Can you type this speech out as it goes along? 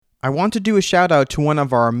I want to do a shout out to one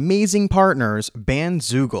of our amazing partners,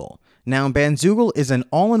 Bandzoogle. Now, Bandzoogle is an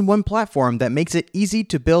all-in-one platform that makes it easy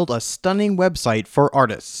to build a stunning website for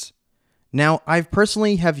artists. Now, I've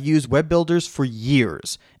personally have used web builders for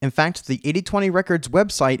years. In fact, the 8020 Records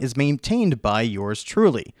website is maintained by yours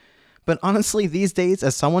truly. But honestly, these days,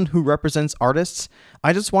 as someone who represents artists,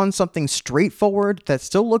 I just want something straightforward that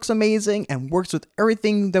still looks amazing and works with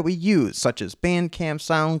everything that we use, such as Bandcamp,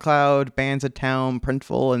 SoundCloud, Bands-A-Town,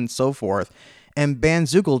 Printful, and so forth. And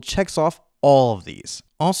Bandzoogle checks off all of these.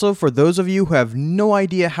 Also, for those of you who have no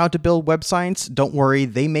idea how to build websites, don't worry,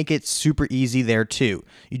 they make it super easy there too.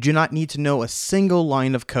 You do not need to know a single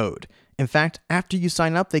line of code. In fact, after you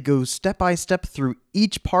sign up, they go step by step through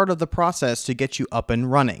each part of the process to get you up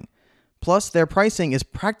and running. Plus, their pricing is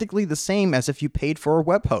practically the same as if you paid for a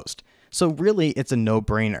web host, so really it's a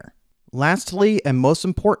no-brainer. Lastly, and most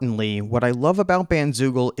importantly, what I love about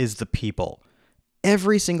Bandzoogle is the people.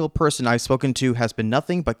 Every single person I've spoken to has been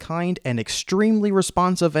nothing but kind and extremely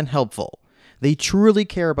responsive and helpful. They truly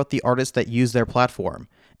care about the artists that use their platform.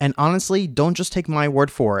 And honestly, don't just take my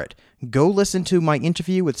word for it. Go listen to my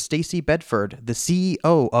interview with Stacey Bedford, the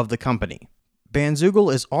CEO of the company.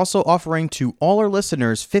 Bandzoogle is also offering to all our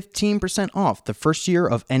listeners 15% off the first year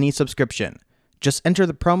of any subscription. Just enter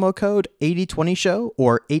the promo code 8020show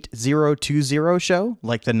or 8020show,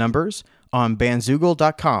 like the numbers, on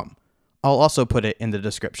bandzoogle.com. I'll also put it in the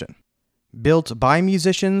description. Built by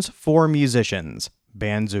musicians for musicians.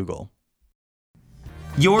 Bandzoogle.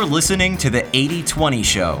 You're listening to the 8020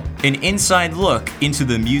 Show, an inside look into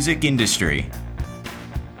the music industry.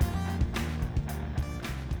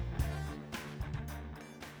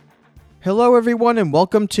 Hello, everyone, and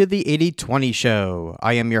welcome to the 8020 Show.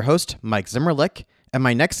 I am your host, Mike Zimmerlich, and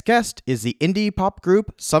my next guest is the indie pop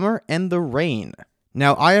group Summer and the Rain.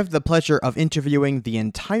 Now, I have the pleasure of interviewing the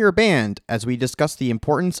entire band as we discuss the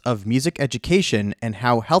importance of music education and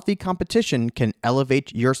how healthy competition can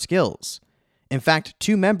elevate your skills. In fact,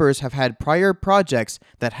 two members have had prior projects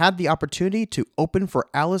that had the opportunity to open for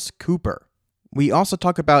Alice Cooper. We also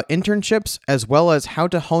talk about internships as well as how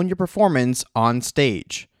to hone your performance on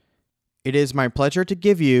stage. It is my pleasure to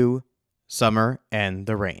give you Summer and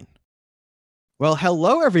the Rain. Well,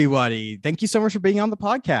 hello, everybody. Thank you so much for being on the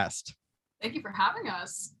podcast. Thank you for having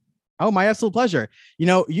us. Oh, my absolute pleasure. You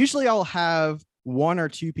know, usually I'll have one or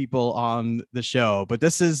two people on the show, but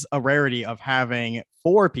this is a rarity of having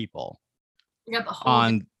four people We got the whole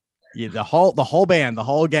on the whole band, the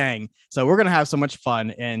whole gang. So we're going to have so much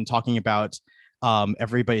fun in talking about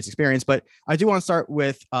everybody's experience. But I do want to start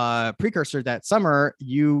with precursor that Summer,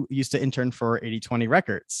 you used to intern for 8020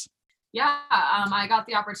 Records. Yeah, I got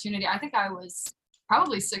the opportunity. I think I was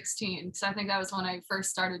probably 16, because I think that was when I first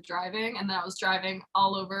started driving, and then I was driving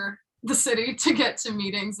all over the city to get to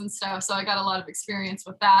meetings and stuff. So I got a lot of experience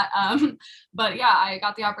with that. But yeah, I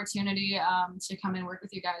got the opportunity to come and work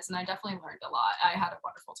with you guys, and I definitely learned a lot. I had a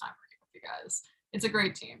wonderful time working with you guys. It's a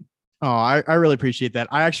great team. Oh, I really appreciate that.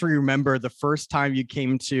 I actually remember the first time you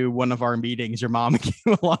came to one of our meetings, your mom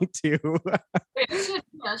came along too.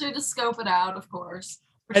 Yeah, she had to scope it out, of course.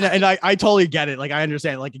 And I totally get it. Like, I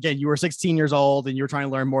understand. Like, again, you were 16 years old and you were trying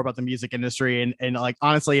to learn more about the music industry. And like,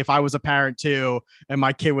 honestly, if I was a parent too, and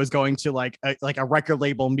my kid was going to like a record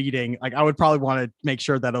label meeting, like I would probably want to make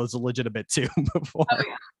sure that it was legitimate too before. Oh,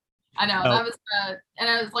 yeah. I know. That was, and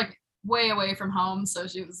I was like way away from home. So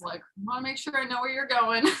she was like, I want to make sure I know where you're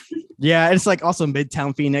going. Yeah. It's like also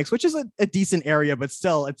Midtown Phoenix, which is a decent area, but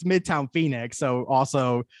still it's Midtown Phoenix. So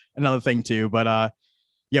also another thing too, but,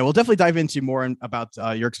 yeah, we'll definitely dive into more about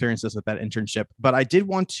your experiences with that internship. But I did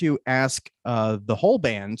want to ask the whole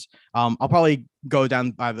band. I'll probably go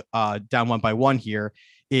down one by one here.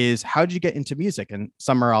 Is how did you get into music? And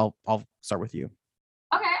Summer, I'll start with you.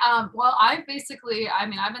 Okay. Well, I've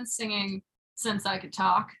been singing since I could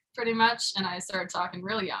talk, pretty much, and I started talking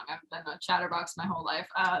really young. I've been a chatterbox my whole life.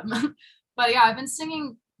 But yeah, I've been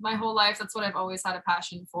singing my whole life. That's what I've always had a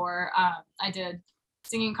passion for. I did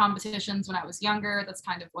singing competitions when I was younger. That's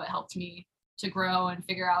kind of what helped me to grow and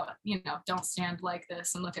figure out, don't stand like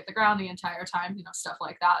this and look at the ground the entire time, stuff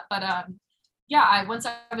like that. But yeah, once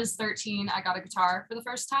I was 13, I got a guitar for the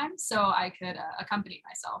first time, so I could accompany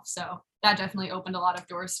myself. So that definitely opened a lot of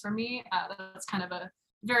doors for me. That's kind of a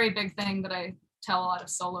very big thing that I tell a lot of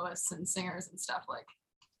soloists and singers and stuff, like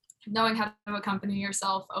knowing how to accompany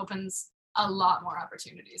yourself opens a lot more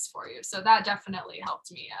opportunities for you. So that definitely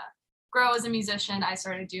helped me grow as a musician. I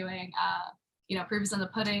started doing, Proofs in the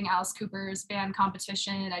Pudding, Alice Cooper's band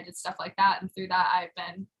competition. I did stuff like that. And through that, I've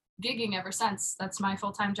been gigging ever since. That's my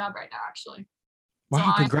full-time job right now, actually.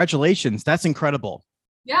 Wow, congratulations. That's incredible.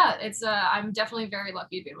 yeah, it's I'm definitely very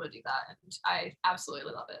lucky to be able to do that, and I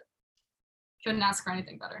absolutely love it. Couldn't ask for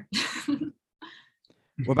anything better.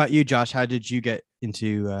 What about you, Josh? How did you get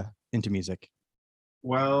into music?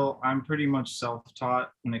 Well, I'm pretty much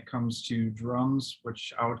self-taught when it comes to drums,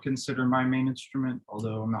 which I would consider my main instrument,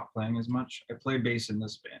 although I'm not playing as much. I play bass in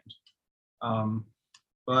this band. Um,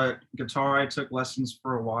 but guitar, I took lessons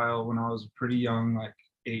for a while when I was pretty young, like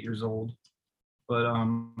 8 years old. But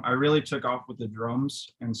I really took off with the drums.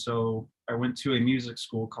 And so I went to a music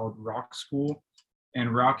school called Rock School.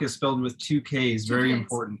 And rock is spelled with two Ks, Two very Ks.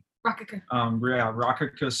 important. Rockaka. Yeah,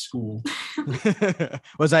 Rockaka School.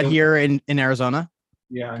 Was that here in Arizona?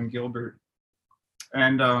 Yeah, in Gilbert.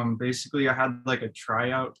 And basically I had like a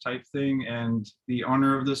tryout type thing, and the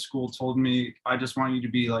owner of the school told me, I just want you to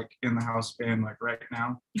be like in the house band like right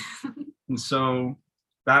now. And so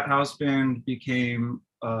that house band became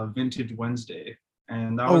Vintage Wednesday,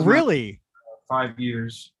 and that Oh, was really? 5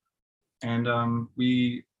 years. And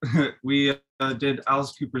we we did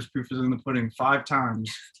Alice Cooper's Proof is in the Pudding 5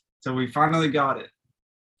 times, so we finally got it.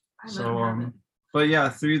 So but yeah,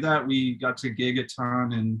 through that we got to gig a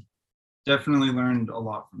ton and definitely learned a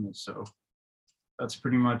lot from it. So that's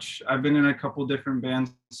pretty much, I've been in a couple different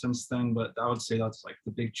bands since then, but I would say that's like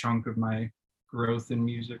the big chunk of my growth in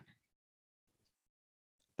music.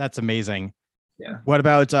 That's amazing. Yeah. What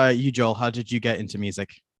about you, Joel? How did you get into music?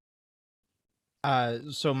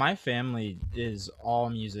 So my family is all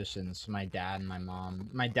musicians. My dad and my mom.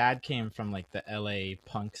 My dad came from like the LA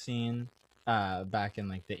punk scene back in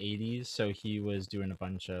like the 80s, so he was doing a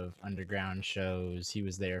bunch of underground shows. He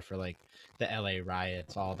was there for like the LA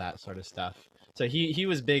riots, all that sort of stuff. So he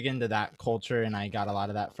was big into that culture, and I got a lot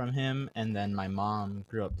of that from him. And then my mom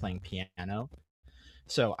grew up playing piano.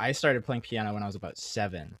 So I started playing piano when I was about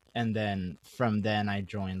 7, and then from then I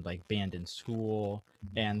joined like band in school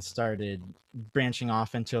and started branching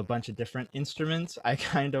off into a bunch of different instruments. I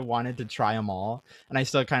kind of wanted to try them all, and I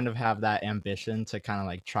still kind of have that ambition to kind of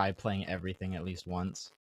like try playing everything at least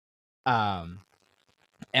once. Um,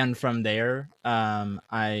 and from there,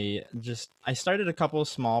 I started a couple of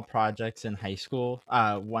small projects in high school.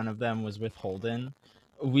 One of them was with Holden.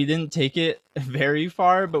 We didn't take it very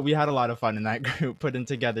far, but we had a lot of fun in that group, putting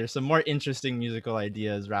together some more interesting musical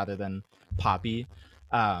ideas rather than poppy.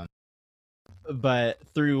 Um, but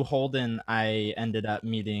through Holden, I ended up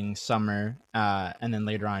meeting Summer, and then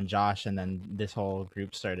later on Josh, and then this whole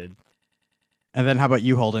group started. And then how about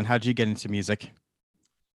you, Holden? How did you get into music?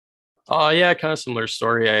 Yeah, kind of similar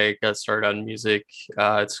story. I got started on music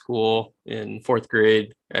at school in 4th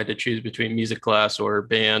grade. I had to choose between music class or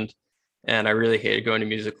band, and I really hated going to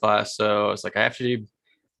music class. So I was like, I have to do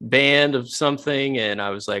band of something, and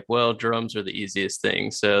I was like, well, drums are the easiest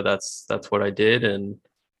thing. So that's what I did, and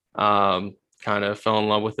kind of fell in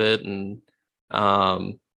love with it. And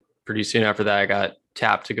pretty soon after that, I got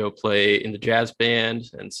tapped to go play in the jazz band,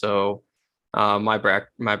 and so my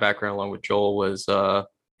background along with Joel was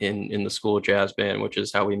in the school jazz band, which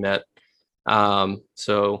is how we met.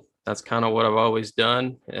 So that's kind of what I've always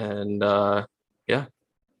done, and yeah,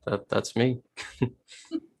 that's me.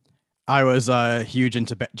 I was huge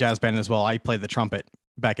into jazz band as well. I played the trumpet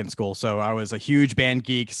back in school, so I was a huge band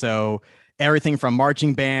geek. So everything from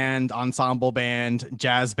marching band, ensemble band,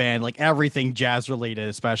 jazz band, like everything jazz related,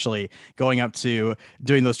 especially going up to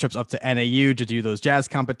doing those trips up to NAU to do those jazz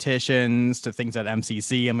competitions, to things at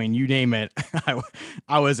MCC. I mean, you name it,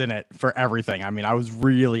 I was in it for everything. I mean, I was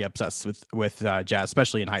really obsessed with jazz,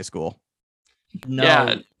 especially in high school. No.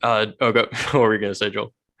 Yeah. Go. What were you gonna say,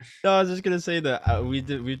 Joel? No, I was just gonna say that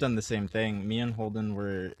we've done the same thing. Me and Holden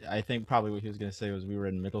were, I think probably what he was gonna say was we were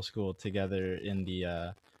in middle school together in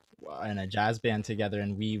a jazz band together,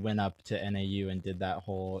 and we went up to NAU and did that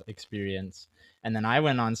whole experience. And then I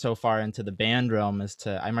went on so far into the band realm as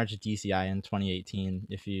to I marched DCI in 2018.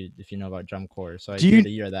 If you know about drum corps, so I did a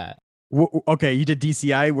year of that. Okay, you did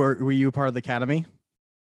DCI. Were you part of the academy?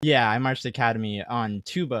 Yeah, I marched academy on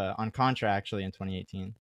tuba on contra actually in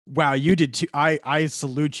 2018. Wow, you did too. I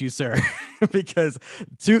salute you, sir, because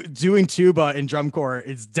doing tuba in drum corps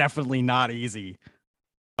is definitely not easy.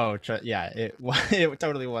 Oh, yeah, it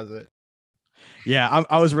totally wasn't. Yeah,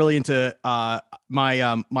 I was really into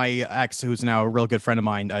my ex, who's now a real good friend of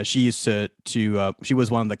mine. She used to she was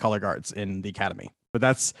one of the color guards in the academy. But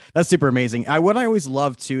that's super amazing. What I always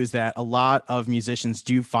love too is that a lot of musicians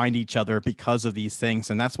do find each other because of these things,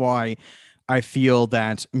 and that's why I feel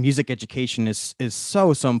that music education is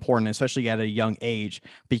so important, especially at a young age,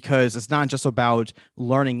 because it's not just about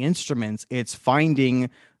learning instruments, it's finding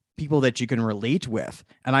people that you can relate with.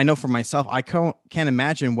 And I know for myself, I can't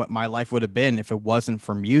imagine what my life would have been if it wasn't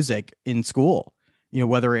for music in school.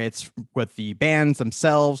 whether it's with the bands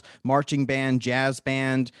themselves, marching band, jazz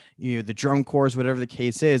band, the drum corps, whatever the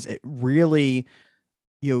case is, it really,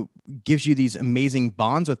 gives you these amazing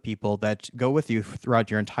bonds with people that go with you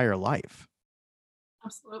throughout your entire life.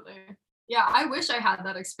 Absolutely. Yeah, I wish I had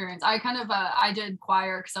that experience. I kind of I did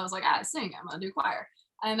choir because I was like, sing, I'm gonna do choir.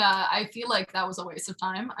 And I feel like that was a waste of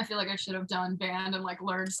time. I feel like I should have done band and like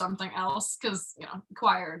learned something else because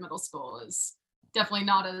choir in middle school is definitely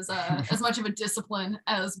not as much of a discipline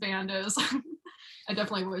as band is. I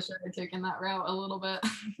definitely wish I had taken that route a little bit.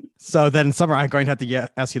 So then, Summer, I'm going to have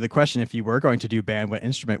to ask you the question: if you were going to do band, what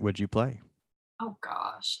instrument would you play? Oh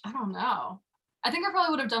gosh, I don't know. I think I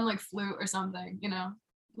probably would have done like flute or something.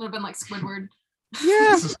 Would have been like Squidward.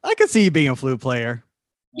 Yeah, I could see you being a flute player.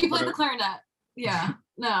 You played the clarinet. Yeah.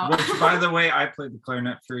 No. Which, by the way, I played the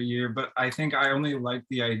clarinet for a year, but I think I only liked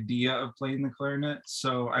the idea of playing the clarinet,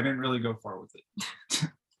 so I didn't really go far with it.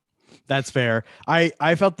 That's fair.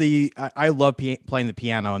 I felt I love playing the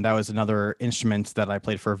piano, and that was another instrument that I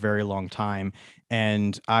played for a very long time.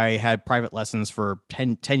 And I had private lessons for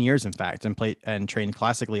 10 years, in fact, and played and trained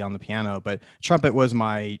classically on the piano. But trumpet was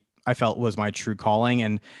I felt was my true calling.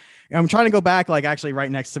 And I'm trying to go back, like actually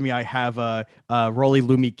right next to me, I have a Rolly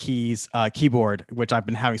Lumi Keys keyboard, which I've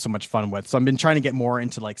been having so much fun with. So I've been trying to get more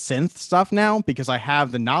into like synth stuff now because I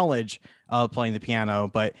have the knowledge of playing the piano,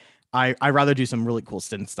 but I rather do some really cool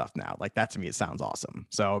synth stuff now. Like that to me, it sounds awesome.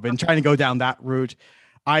 So I've been trying to go down that route.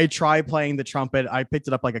 I tried playing the trumpet. I picked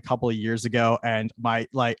it up like a couple of years ago, and my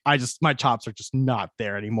chops are just not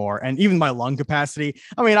there anymore. And even my lung capacity.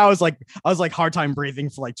 I mean, I was like hard time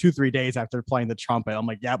breathing for like 2-3 days after playing the trumpet. I'm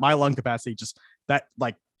like, yeah, my lung capacity just that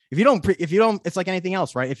like if you don't, it's like anything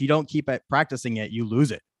else, right? If you don't keep practicing it, you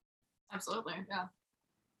lose it. Absolutely, yeah.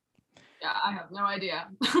 Yeah, I have no idea.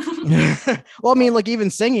 Well, I mean, like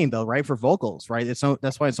even singing though, right? For vocals, right?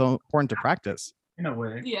 That's why it's so important to practice. In a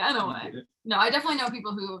way. Yeah, in a way. No, I definitely know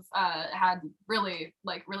people who've had really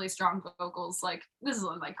strong vocals. Like this is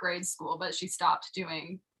in like grade school, but she stopped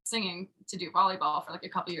doing singing to do volleyball for like a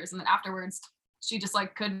couple years, and then afterwards she just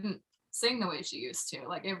like couldn't sing the way she used to.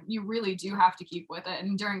 Like you really do have to keep with it.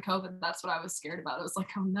 And during COVID, that's what I was scared about. It was like,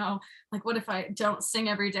 oh no, like what if I don't sing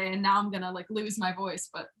every day and now I'm gonna like lose my voice?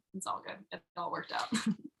 But it's all good. It all worked out.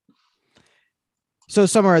 So,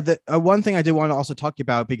 Summer, the one thing I did want to also talk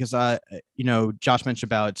about, because Josh mentioned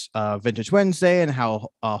about Vintage Wednesday and how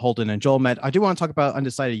Holden and Joel met. I do want to talk about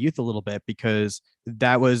Undecided Youth a little bit, because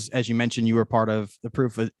that was, as you mentioned, you were part of the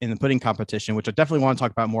Proof in the Pudding competition, which I definitely want to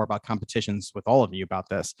talk about more about competitions with all of you about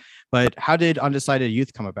this. But how did Undecided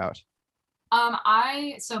Youth come about?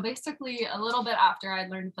 So basically a little bit after I'd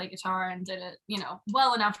learned to play guitar and did it,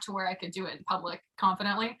 well enough to where I could do it in public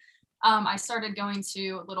confidently. I started going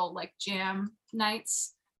to little like jam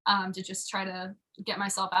nights to just try to get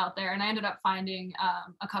myself out there. And I ended up finding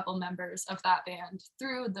a couple members of that band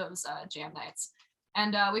through those jam nights.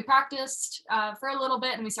 And we practiced for a little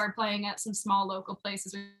bit, and we started playing at some small local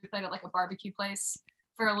places. We played at like a barbecue place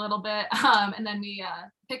for a little bit. And then we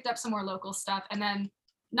picked up some more local stuff. And then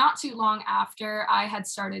not too long after, I had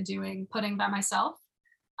started doing pudding by myself,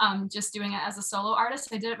 just doing it as a solo artist.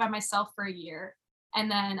 I did it by myself for a year. And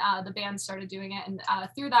then the band started doing it. And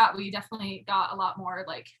through that, we definitely got a lot more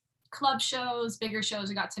like club shows, bigger shows.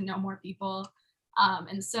 We got to know more people.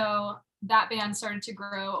 And so that band started to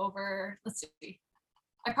grow over, let's see,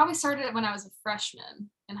 I probably started it when I was a freshman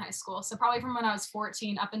in high school. So probably from when I was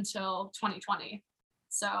 14 up until 2020.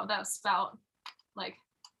 So that was about like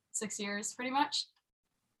 6 years pretty much.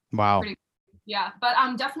 Wow. Yeah, but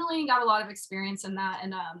definitely got a lot of experience in that.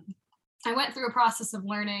 And I went through a process of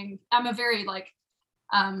learning. I'm a very like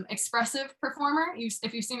expressive performer.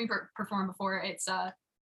 If you've seen me perform before, it's a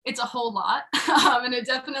whole lot. And it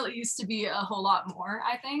definitely used to be a whole lot more,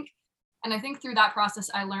 I think. And I think through that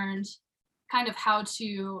process, I learned kind of how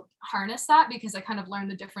to harness that, because I kind of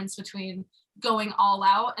learned the difference between going all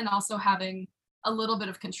out and also having a little bit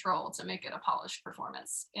of control to make it a polished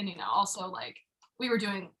performance. And, also like we were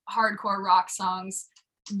doing hardcore rock songs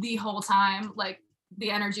the whole time. Like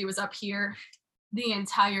the energy was up here the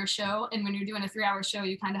entire show. And when you're doing a 3-hour show,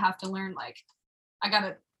 you kind of have to learn, like, I got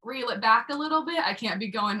to reel it back a little bit. I can't be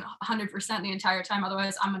going 100% the entire time.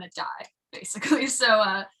 Otherwise I'm going to die basically. So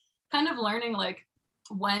kind of learning like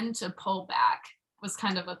when to pull back was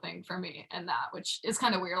kind of a thing for me, and that, which is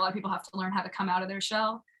kind of weird. A lot of people have to learn how to come out of their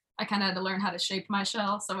shell. I kind of had to learn how to shape my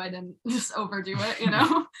shell so I didn't just overdo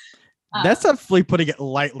it, That's definitely putting it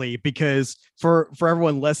lightly, because for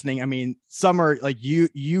everyone listening, I mean, Summer, like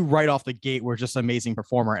you right off the gate were just an amazing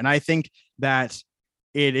performer. And I think that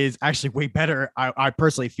it is actually way better. I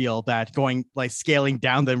personally feel that going like scaling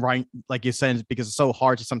down than right, like you said, because it's so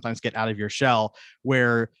hard to sometimes get out of your shell.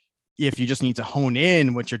 Where if you just need to hone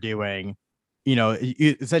in what you're doing,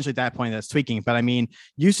 essentially at that point that's tweaking. But I mean,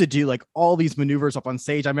 you used to do like all these maneuvers up on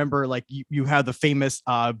stage. I remember like you had the famous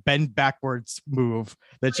bend backwards move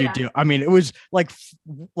that you do. I mean, it was like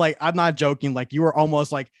I'm not joking. Like you were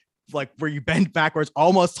almost like where you bent backwards,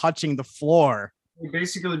 almost touching the floor.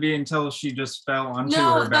 Basically be until she just fell onto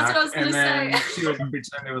No, her that's back, what I was and gonna then say. she would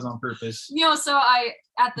pretend it was on purpose. So I,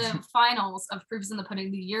 at the finals of Proofs in the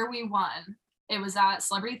Pudding, the year we won, it was at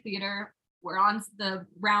Celebrity Theater. We're on the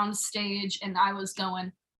round stage, and I was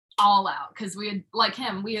going all out because we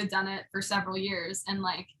had done it for several years and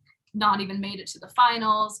like not even made it to the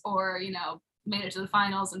finals, or made it to the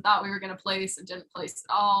finals and thought we were going to place and didn't place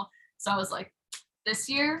at all. So I was like, this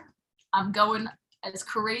year I'm going as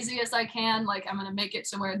crazy as I can. Like, I'm going to make it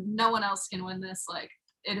to where no one else can win this. Like,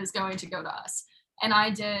 it is going to go to us. And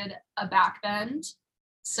I did a back bend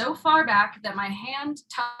so far back that my hand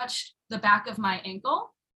touched the back of my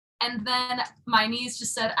ankle. And then my knees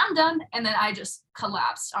just said, I'm done. And then I just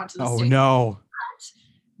collapsed onto the stage. Oh, no.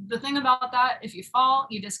 The thing about that, if you fall,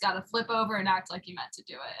 you just got to flip over and act like you meant to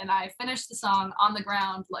do it. And I finished the song on the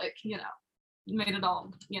ground, like,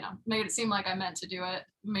 made it seem like I meant to do it.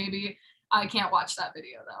 Maybe I can't watch that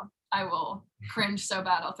video though. I will cringe so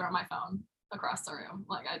bad I'll throw my phone across the room.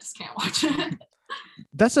 Like, I just can't watch it.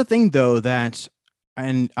 That's the thing though, that,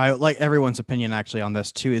 and I like everyone's opinion actually on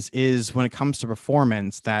this too, is when it comes to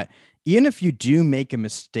performance, that even if you do make a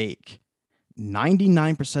mistake,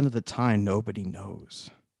 99% of the time nobody knows.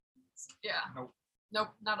 Yeah. Nope,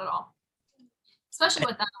 not at all. Especially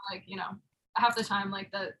with that, like, half the time,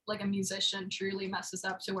 like a musician truly messes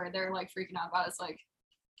up to where they're like freaking out about it. It's like,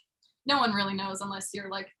 no one really knows unless you're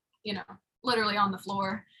like, literally on the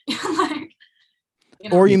floor. Like,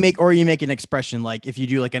 or you make an expression, like if you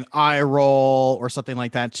do like an eye roll or something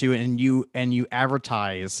like that too, and you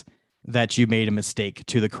advertise that you made a mistake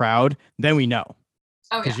to the crowd, then we know.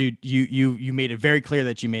 Because you made it very clear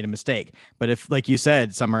that you made a mistake. But if, like you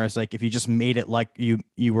said, Summer, it's like if you just made it like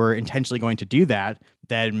you were intentionally going to do that,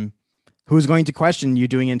 then who's going to question you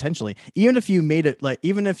doing it intentionally? Even if you made it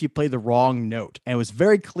even if you played the wrong note and it was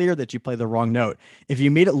very clear that you played the wrong note, if you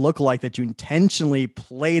made it look like that you intentionally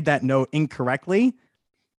played that note incorrectly,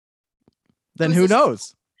 then who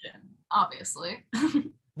knows? Obviously.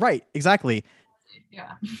 Right, exactly.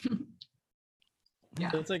 Yeah.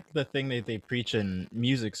 Yeah. It's like the thing that they preach in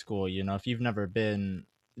music school, if you've never been,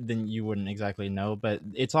 then you wouldn't exactly know, but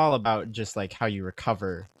it's all about just like how you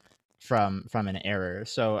recover from an error.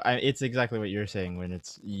 So it's exactly what you're saying, when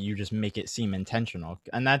you just make it seem intentional.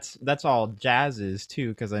 And that's all jazz is too,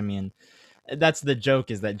 because I mean, that's the joke,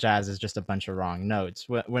 is that jazz is just a bunch of wrong notes,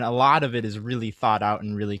 when a lot of it is really thought out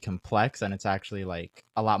and really complex, and it's actually like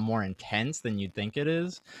a lot more intense than you'd think it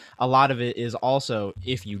is. A lot of it is also,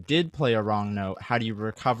 if you did play a wrong note, how do you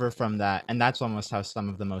recover from that? And that's almost how some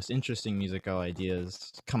of the most interesting musical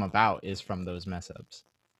ideas come about, is from those mess ups.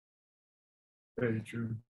 Very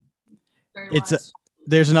true.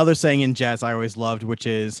 There's another saying in jazz I always loved, which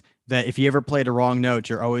is that if you ever played a wrong note,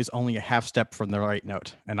 you're always only a half step from the right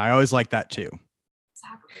note. And I always like that too.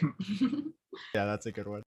 Exactly. Yeah, that's a good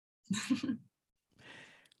one.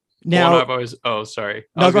 Now, I've always, sorry.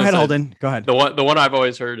 No, go ahead, Holden. Go ahead. The one I've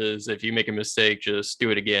always heard is, if you make a mistake, just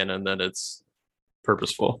do it again, and then it's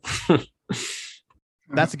purposeful.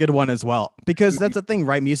 That's a good one as well, because that's the thing,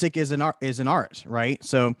 right? Music is an art, right?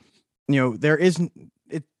 So,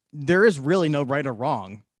 there is really no right or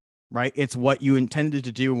wrong, right? It's what you intended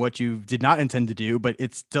to do and what you did not intend to do, but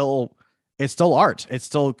it's still art. It's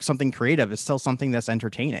still something creative. It's still something that's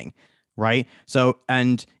entertaining, right? So,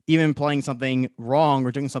 and even playing something wrong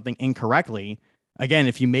or doing something incorrectly, again,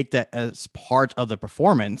 if you make that as part of the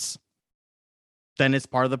performance, then it's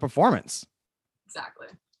part of the performance. Exactly.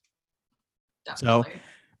 Definitely. So,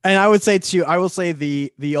 and I would say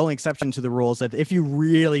the only exception to the rule is that if you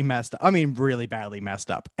really messed up, really badly messed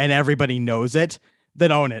up, and everybody knows it,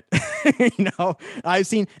 then own it. I've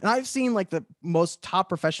seen like the most top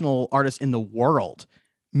professional artists in the world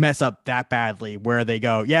mess up that badly, where they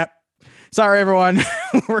go, yep, sorry everyone,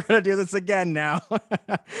 we're gonna do this again now.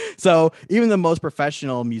 So even the most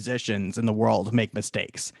professional musicians in the world make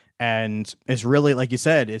mistakes, and it's really, like you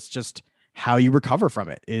said, it's just how you recover from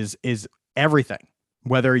it is everything.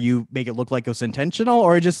 Whether you make it look like it was intentional,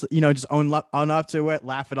 or just own up to it,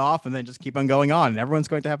 laugh it off, and then just keep on going on, and everyone's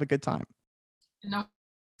going to have a good time. No one's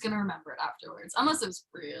gonna remember it afterwards, unless it was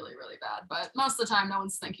really, really bad. But most of the time, no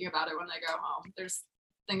one's thinking about it when they go home. There's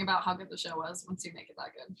thinking about how good the show was once you make it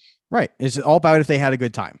that good. Right. It's all about if they had a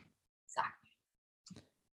good time. Exactly.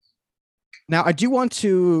 Now, I do want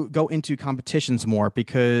to go into competitions more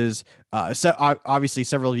because obviously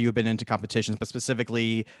several of you have been into competitions, but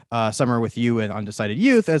specifically Summer with you and Undecided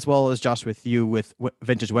Youth, as well as Josh with you with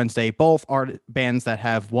Vintage Wednesday, both are bands that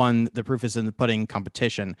have won the Proof is in the Pudding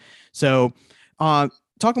competition. So, uh,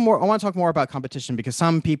 I want to talk more about competition because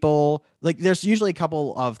some people like there's usually a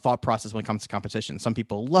couple of thought process when it comes to competition. Some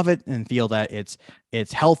people love it and feel that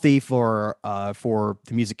it's healthy for the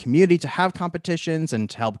music community to have competitions and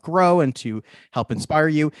to help grow and to help inspire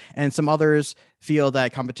you. And some others feel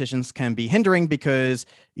that competitions can be hindering because,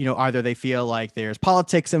 either they feel like there's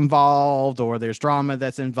politics involved or there's drama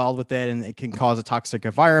that's involved with it and it can cause a toxic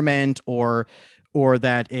environment or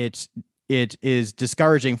that it is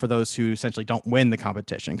discouraging for those who essentially don't win the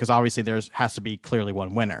competition because obviously has to be clearly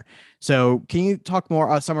one winner. So can you talk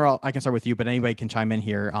more? Summer, I can start with you, but anybody can chime in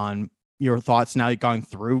here on your thoughts now you've gone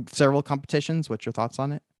through several competitions. What's your thoughts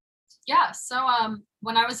on it? Yeah. So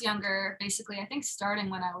when I was younger, basically, I think starting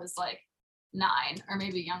when I was like 9 or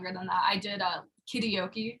maybe younger than that, I did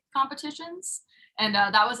karaoke competitions. And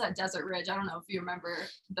that was at Desert Ridge. I don't know if you remember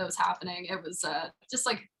those happening. It was just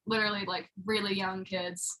like literally like really young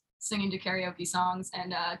kids singing to karaoke songs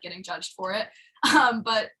and getting judged for it.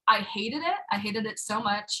 But I hated it. I hated it so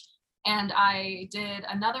much. And I did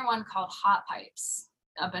another one called Hot Pipes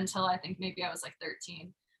up until I think maybe I was like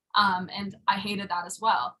 13. And I hated that as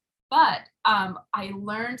well. But I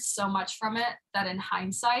learned so much from it that in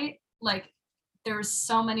hindsight, like there's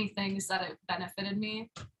so many things that it benefited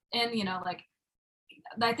me in, like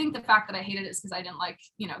I think the fact that I hated it is because I didn't like,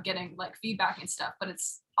 getting like feedback and stuff, but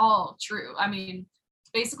it's all true. I mean,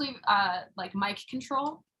 basically like mic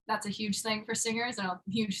control, that's a huge thing for singers and a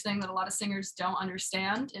huge thing that a lot of singers don't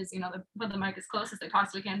understand is, they put the mic as close as they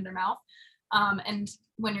possibly can to their mouth. And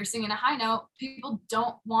when you're singing a high note, people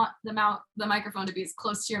don't want the microphone to be as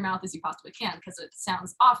close to your mouth as you possibly can because it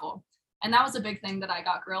sounds awful. And that was a big thing that I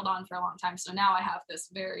got grilled on for a long time. So now I have this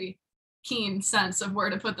very keen sense of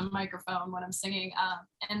where to put the microphone when I'm singing.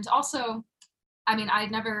 And also, I mean, I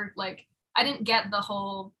didn't get the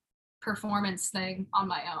whole performance thing on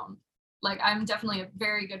my own. Like I'm definitely a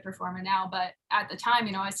very good performer now, but at the time,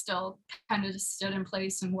 I still kind of just stood in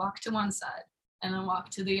place and walked to one side and then walk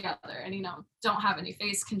to the other and, don't have any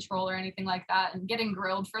face control or anything like that. And getting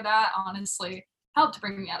grilled for that honestly helped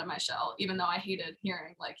bring me out of my shell, even though I hated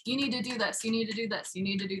hearing like, you need to do this, you need to do this, you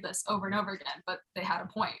need to do this over and over again, but they had a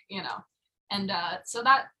point, And so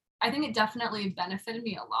that, I think it definitely benefited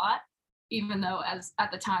me a lot, even though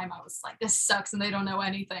at the time I was like, this sucks and they don't know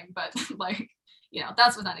anything, but like,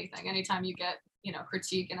 that's with anything. Anytime you get,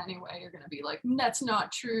 critique in any way, you're going to be like, that's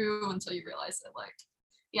not true until you realize that like,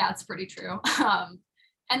 yeah, it's pretty true.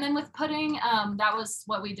 And then with pudding, that was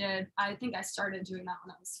what we did. I think I started doing that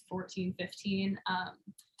when I was 14, 15.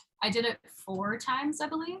 I did it 4 times, I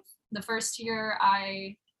believe. The first year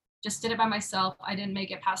I just did it by myself. I didn't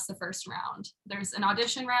make it past the first round. There's an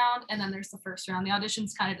audition round and then there's the first round. The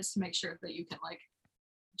audition's kind of just to make sure that you can like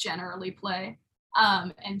generally play.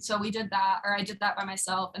 And so we did that, or I did that by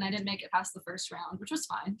myself and I didn't make it past the first round, which was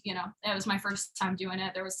fine. It was my first time doing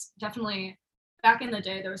it. There was definitely, back in the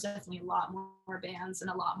day, there was definitely a lot more bands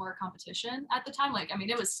and a lot more competition at the time. Like, I mean,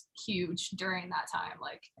 it was huge during that time.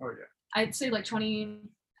 Like, Oh yeah. I'd say like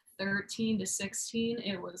 2013 to 16,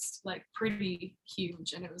 it was like pretty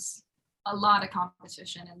huge and it was a lot of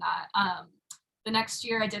competition in that. The next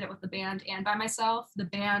year I did it with the band and by myself. The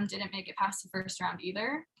band didn't make it past the first round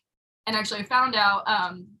either. And actually I found out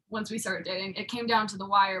once we started dating, it came down to the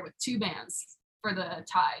wire with 2 bands for the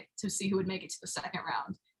tie to see who would make it to the second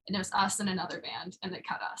round. And it was us and another band and they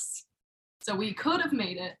cut us. So we could have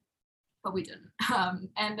made it, but we didn't.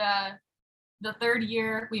 And the third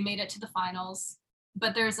year we made it to the finals,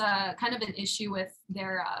 but there's a kind of an issue with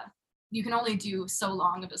their, you can only do so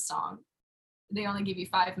long of a song. They only give you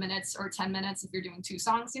 5 minutes or 10 minutes if you're doing 2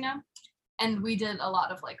 songs, And we did a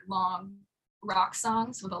lot of like long rock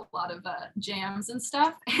songs with a lot of jams and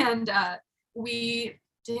stuff. And we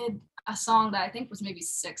did a song that I think was maybe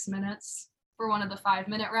 6 minutes for one of the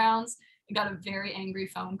 5-minute rounds. I got a very angry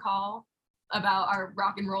phone call about our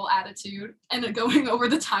rock and roll attitude and going over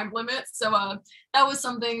the time limit. So that was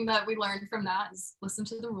something that we learned from that, is listen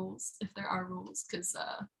to the rules if there are rules, because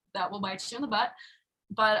that will bite you in the butt.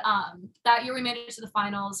 But that year we made it to the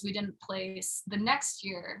finals. We didn't place. The next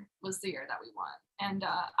year was the year that we won. And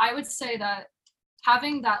I would say that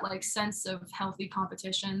having that like sense of healthy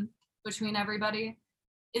competition between everybody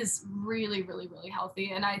is really, really, really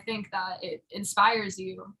healthy. And I think that it inspires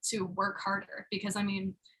you to work harder, because I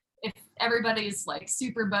mean, if everybody's like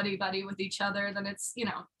super buddy with each other, then it's,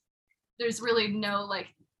 there's really no like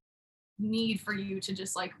need for you to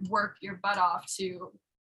just like work your butt off to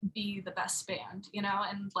be the best band, you know?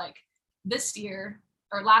 And like this year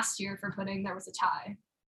or last year for pudding, there was a tie.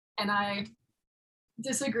 And I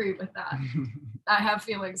disagree with that. I have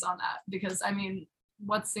feelings on that because I mean,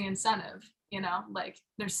 what's the incentive? You know, like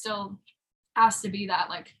there still has to be that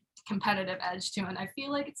like competitive edge to it. And I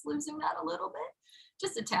feel like it's losing that a little bit,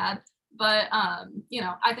 just a tad. But you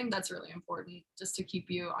know, I think that's really important just to keep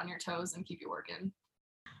you on your toes and keep you working.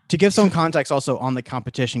 To give some context also on the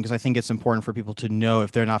competition, because I think it's important for people to know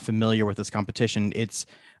if they're not familiar with this competition. It's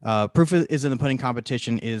Proof is in the Pudding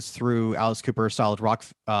competition is through Alice Cooper Solid Rock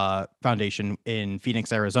Foundation in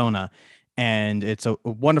Phoenix, Arizona, and it's a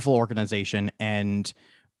wonderful organization. And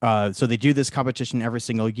so they do this competition every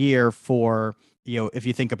single year for, you know, if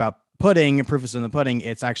you think about pudding, Proof is in the Pudding,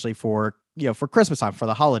 it's actually for, you know, for Christmas time, for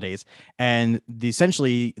the holidays. And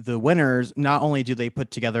essentially the winners, not only do they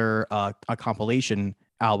put together a compilation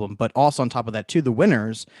album, but also on top of that too, the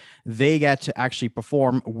winners, they get to actually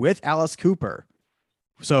perform with Alice Cooper.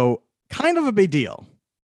 So kind of a big deal.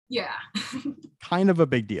 Yeah. Kind of a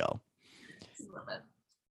big deal. A little bit.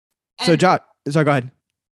 So Jot, sorry, go ahead.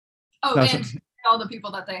 Oh, No, and all the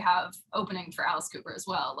people that they have opening for Alice Cooper as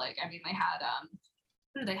well. Like, I mean, they had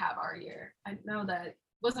who did they have our year? I know that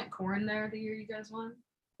wasn't Korn there the year you guys won?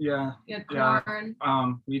 Yeah. You had Yeah.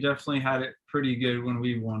 Korn. We definitely had it pretty good when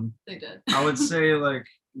we won. They did. I would say, like,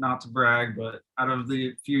 not to brag, but out of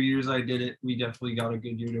the few years I did it, we definitely got a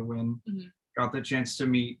good year to win. Mhm. Got the chance to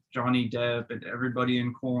meet Johnny Depp and everybody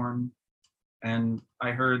in Korn. And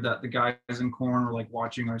I heard that the guys in Korn were like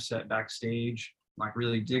watching our set backstage, like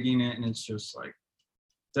really digging it. And it's just like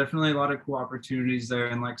definitely a lot of cool opportunities there.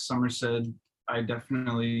 And like Summer said, I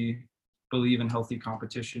definitely believe in healthy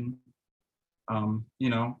competition. You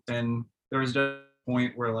know, and there was a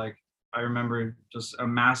point where like I remember just a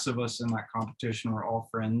mass of us in that competition were all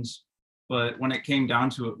friends, but when it came down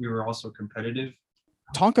to it, we were also competitive.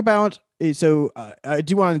 Talk about, so I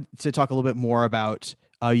do want to talk a little bit more about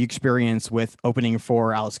your experience with opening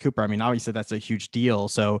for Alice Cooper. I mean, obviously that's a huge deal.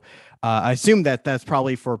 So I assume that that's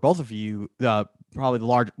probably for both of you, probably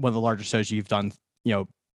one of the largest shows you've done, you know,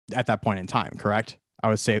 at that point in time, correct? I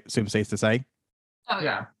would say, assume safe to say. Oh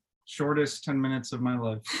Yeah, shortest 10 minutes of my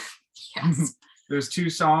life. Yes. There's 2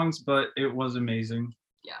 songs, but it was amazing.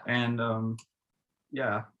 Yeah. And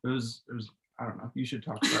yeah, it was I don't know, you should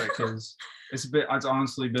talk about it because it's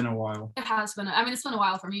honestly been a while. It has been. I mean, it's been a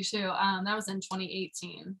while for me too. That was in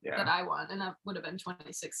 2018 Yeah. that I won, and that would have been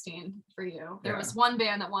 2016 for you. There Yeah. was one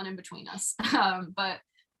band that won in between us, but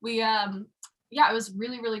we, yeah, it was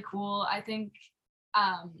really, really cool. I think,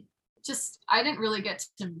 just I didn't really get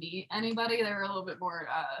to meet anybody. They were a little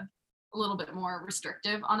bit more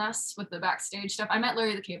restrictive on us with the backstage stuff. I met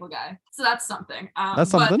Larry the Cable Guy, so that's something.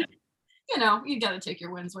 That's something. But, you know, you got to take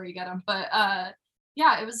your wins where you get them. But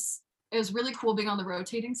yeah, it was really cool being on the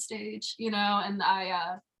rotating stage, you know. And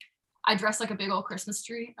I dressed like a big old Christmas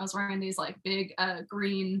tree. I was wearing these like big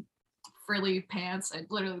green frilly pants. It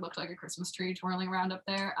literally looked like a Christmas tree twirling around up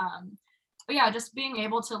there. But yeah, just being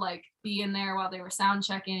able to like be in there while they were sound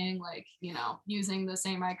checking, like, you know, using the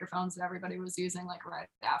same microphones that everybody was using like right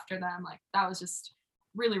after them, like that was just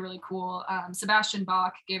really, really cool. Sebastian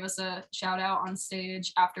Bach gave us a shout out on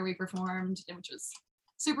stage after we performed, which was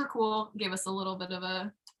super cool. Gave us a little bit of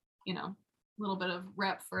a, you know, little bit of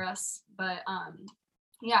rep for us. But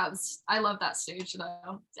yeah, I love that stage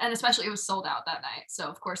though. And especially it was sold out that night. So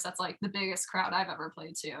of course that's like the biggest crowd I've ever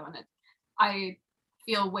played to. And I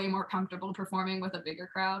feel way more comfortable performing with a bigger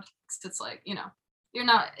crowd. 'Cause it's like, you know,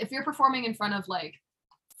 if you're performing in front of like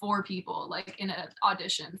 4 people, like in an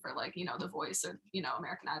audition for like, you know, The Voice or, you know,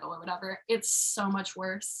 American Idol or whatever, it's so much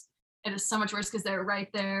worse. It is so much worse because they're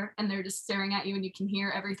right there and they're just staring at you and you can hear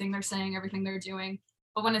everything they're saying, everything they're doing.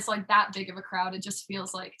 But when it's like that big of a crowd, it just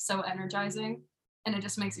feels like so energizing. And it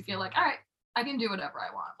just makes you feel like, all right, I can do whatever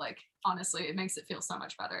I want. Like, honestly, it makes it feel so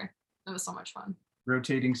much better. It was so much fun.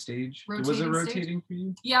 Rotating stage. Was it Rotating stage? rotating for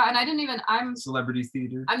you? Yeah, and I'm Celebrity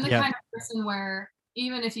theater. the Yeah. kind of person where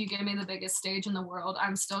even if you give me the biggest stage in the world,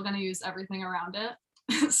 I'm still going to use everything around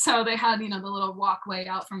it. So they had, you know, the little walkway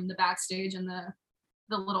out from the backstage, and the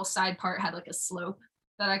little side part had like a slope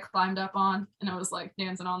that I climbed up on, and I was like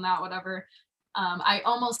dancing on that, whatever. I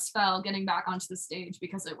almost fell getting back onto the stage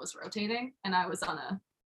because it was rotating and I was on a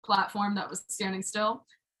platform that was standing still,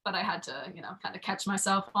 but I had to, you know, kind of catch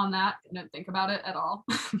myself on that. I didn't think about it at all.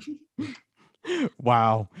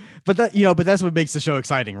 Wow. But that, you know, but that's what makes the show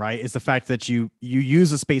exciting, right? Is the fact that you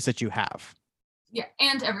use the space that you have. Yeah,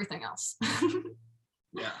 and everything else.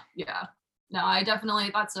 Yeah. Yeah. No, I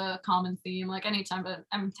definitely, that's a common theme. Like anytime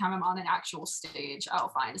I'm on an actual stage, I'll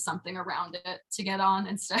find something around it to get on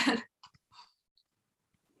instead.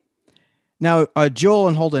 Now, Joel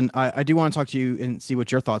and Holden, I do want to talk to you and see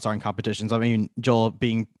what your thoughts are on competitions. I mean, Joel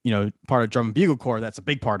being, part of Drum and Bugle Corps, that's a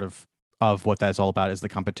big part of what that's all about, is the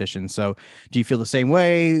competition. So do you feel the same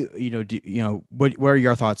way? What are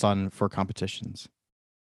your thoughts on for competitions?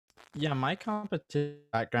 Yeah, my competition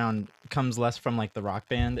background comes less from like the rock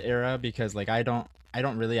band era because like I don't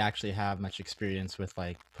really actually have much experience with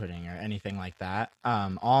like pudding or anything like that.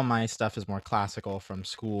 All my stuff is more classical from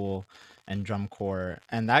school and drum corps,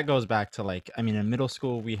 and that goes back to like I mean in middle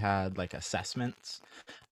school we had like assessments.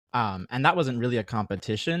 And that wasn't really a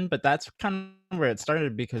competition, but that's kind of where it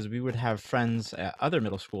started because we would have friends at other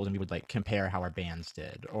middle schools and we would like compare how our bands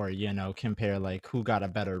did or, compare like who got a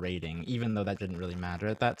better rating, even though that didn't really matter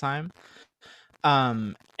at that time.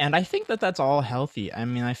 And I think that that's all healthy. I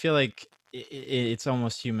mean, I feel like it's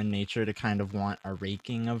almost human nature to kind of want a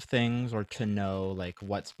ranking of things or to know like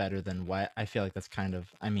what's better than what. I feel like that's kind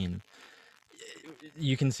of, I mean,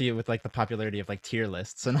 you can see it with like the popularity of like tier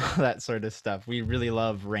lists and all that sort of stuff. We really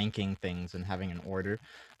love ranking things and having an order.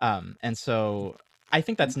 And so I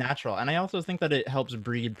think that's natural. And I also think that it helps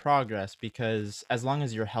breed progress because as long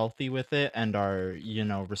as you're healthy with it and are,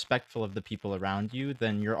 respectful of the people around you,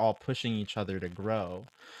 then you're all pushing each other to grow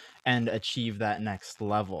and achieve that next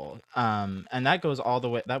level. And that went all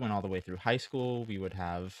the way through high school. We would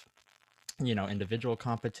have individual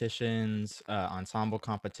competitions, ensemble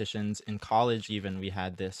competitions. In college even we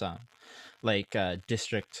had this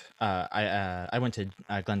district. I went to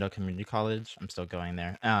Glendale Community College. I'm still going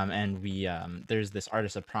there. And we there's this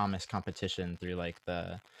Artist of Promise competition through like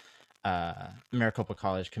the Maricopa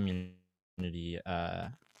College Community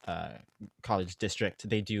College District.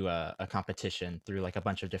 They do a competition through like a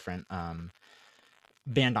bunch of different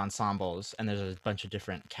band ensembles, and there's a bunch of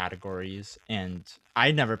different categories, and I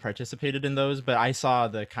never participated in those, but I saw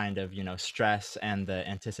the kind of stress and the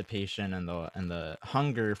anticipation and the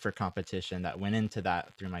hunger for competition that went into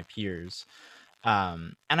that through my peers.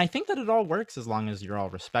 And I think that it all works as long as you're all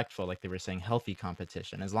respectful, like they were saying, healthy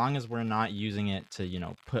competition, as long as we're not using it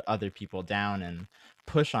to put other people down and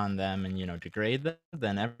push on them and degrade them,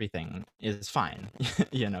 then everything is fine.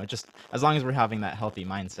 Just as long as we're having that healthy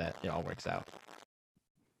mindset, it all works out.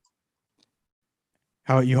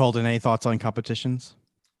 How about you, Holden? Any thoughts on competitions?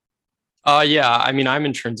 Yeah, I mean, I'm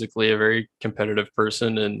intrinsically a very competitive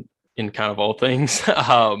person and in kind of all things.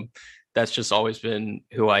 That's just always been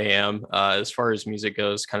who I am. As far as music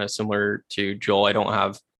goes, kind of similar to Joel, I don't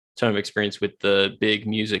have a ton of experience with the big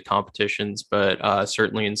music competitions, but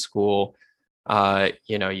certainly in school,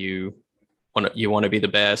 you want to be the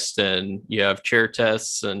best, and you have chair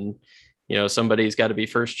tests, and somebody's got to be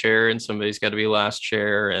first chair and somebody's got to be last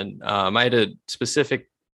chair. And I had a specific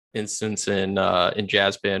instance in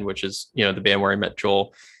jazz band, which is the band where I met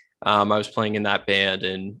Joel. I was playing in that band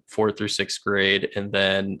in 4th through 6th grade, and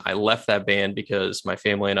then I left that band because my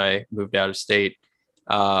family and I moved out of state,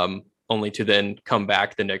 only to then come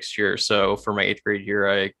back the next year. So for my 8th grade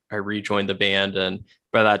year, I rejoined the band, and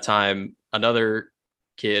by that time, another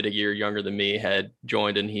kid a year younger than me had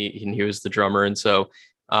joined, and he was the drummer, and so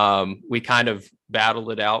we kind of battled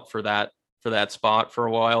it out for that spot for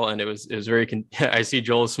a while, and it was very. I see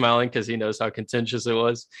Joel smiling because he knows how contentious it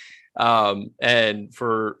was. And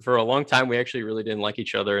for a long time, we actually really didn't like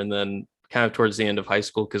each other, and then kind of towards the end of high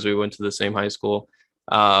school, because we went to the same high school,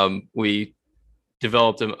 we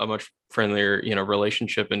developed a much friendlier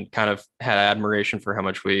relationship, and kind of had admiration for how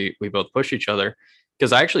much we both push each other.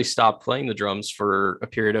 Because I actually stopped playing the drums for a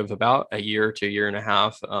period of about a year to a year and a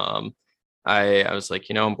half. I was like,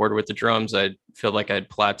 I'm bored with the drums. I feel like I'd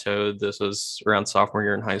plateaued. This was around sophomore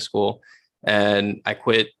year in high school, and I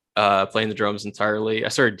quit playing the drums entirely. I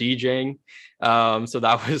started DJing. So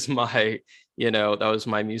that was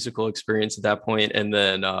my musical experience at that point. And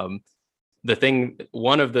then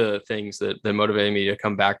one of the things that motivated me to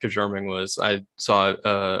come back to drumming was I saw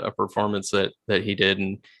a performance that he did,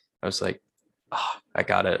 and I was like, oh, I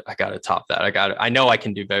gotta top that. I know I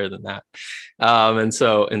can do better than that. And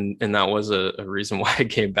that was a reason why I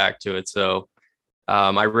came back to it. So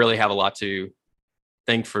I really have a lot to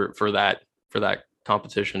thank for that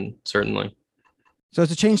competition, certainly. So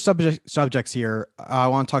to change subjects here, I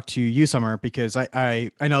want to talk to you, Summer, because I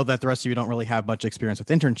know that the rest of you don't really have much experience with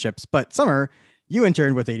internships, but Summer, you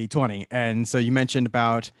interned with 80/20. And so you mentioned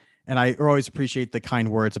about, and I always appreciate the kind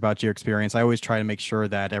words about your experience. I always try to make sure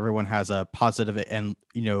that everyone has a positive and,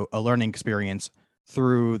 a learning experience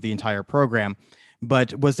through the entire program.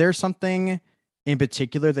 But was there something in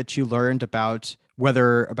particular that you learned about,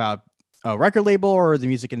 whether about a record label or the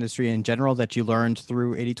music industry in general, that you learned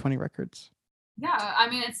through 80/20 Records? Yeah, I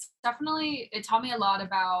mean, it taught me a lot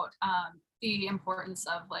about the importance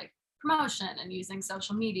of like promotion and using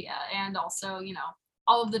social media, and also,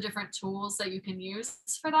 all of the different tools that you can use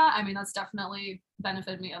for that. I mean, that's definitely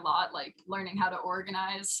benefited me a lot, like learning how to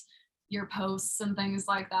organize your posts and things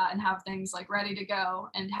like that, and have things like ready to go,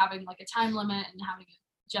 and having like a time limit and having a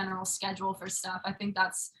general schedule for stuff. I think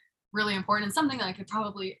that's really important, and something that I could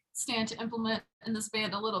probably stand to implement in this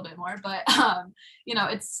band a little bit more. But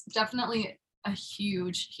it's definitely a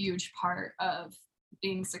huge part of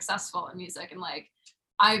being successful in music. And like,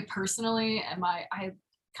 I personally I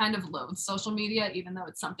kind of loathe social media, even though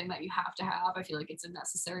it's something that you have to have. I feel like it's a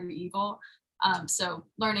necessary evil. So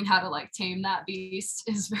learning how to like tame that beast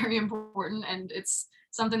is very important, and it's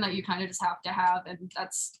something that you kind of just have to have, and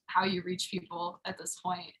that's how you reach people at this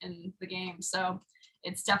point in the game. So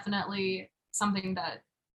it's definitely something that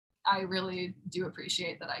I really do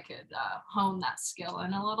appreciate, that I could hone that skill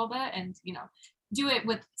in a little bit, and do it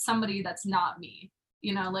with somebody that's not me,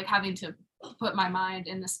 like having to put my mind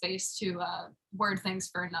in the space to word things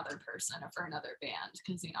for another person or for another band,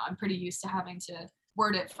 because I'm pretty used to having to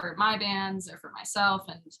word it for my bands or for myself,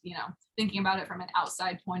 and thinking about it from an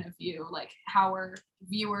outside point of view, like how are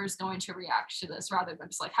viewers going to react to this, rather than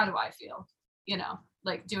just like how do I feel,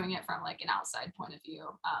 like doing it from like an outside point of view.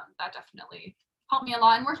 That definitely helped me a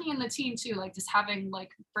lot. And working in the team too, like just having like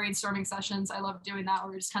brainstorming sessions, I love doing that,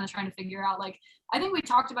 where we're just kind of trying to figure out, like, I think we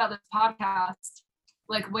talked about this podcast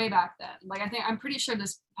like way back then. Like, I'm pretty sure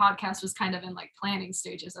this podcast was kind of in like planning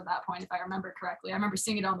stages at that point, if I remember correctly. I remember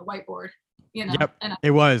seeing it on the whiteboard, Yep. and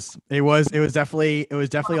It was definitely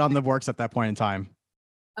on the works at that point in time.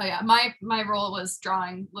 oh yeah, my role was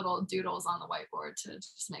drawing little doodles on the whiteboard to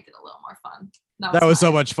just make it a little more fun. That was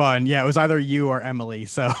so much fun. Yeah, it was either you or Emily,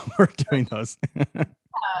 so we're doing those.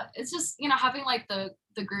 It's just having like the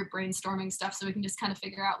group brainstorming stuff, so we can just kind of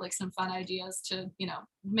figure out like some fun ideas to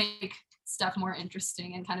make stuff more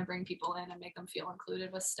interesting and kind of bring people in and make them feel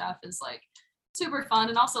included with stuff, is like super fun.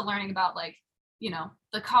 And also learning about like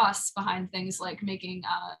the costs behind things like making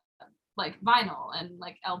like vinyl and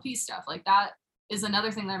like LP stuff, like that is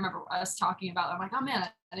another thing that I remember us talking about. I'm like, oh man,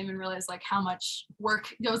 I didn't even realize like how much work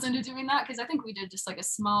goes into doing that, because I think we did just like a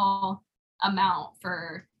small amount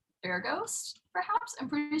for Bear Ghost, perhaps. I'm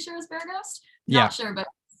pretty sure it's Bear Ghost. Not sure, but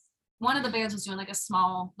one of the bands was doing like a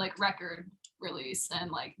small like record release,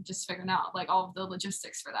 and like just figuring out like all of the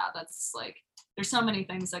logistics for that. That's like, there's so many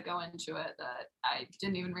things that go into it that I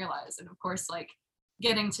didn't even realize. And of course, like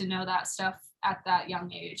getting to know that stuff at that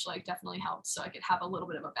young age like definitely helped, so I could have a little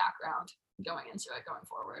bit of a background going into it going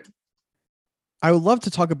forward. I would love to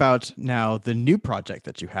talk about now the new project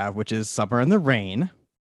that you have, which is Summer in the Rain.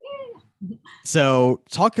 So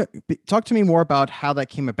talk to me more about how that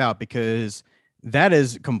came about, because that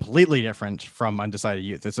is completely different from Undecided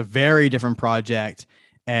Youth. It's a very different project.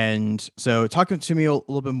 And so talk to me a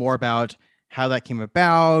little bit more about how that came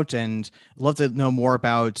about, and I'd love to know more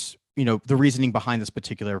about, the reasoning behind this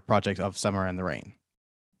particular project of Summer in the Rain.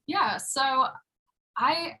 Yeah, so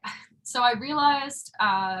I realized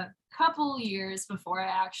a couple years before I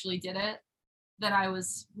actually did it that I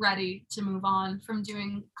was ready to move on from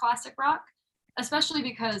doing classic rock, especially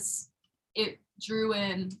because it drew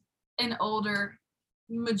in an older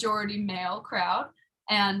majority male crowd.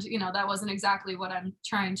 And, that wasn't exactly what I'm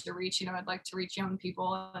trying to reach. I'd like to reach young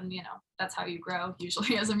people, and, that's how you grow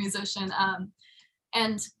usually as a musician.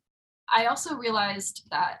 And I also realized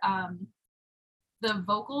that the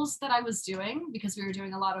vocals that I was doing, because we were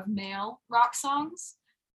doing a lot of male rock songs,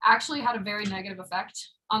 actually had a very negative effect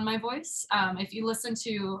on my voice. If you listen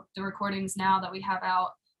to the recordings now that we have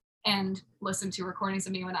out, and listen to recordings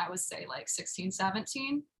of me when I was, say, like 16,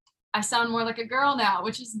 17, I sound more like a girl now,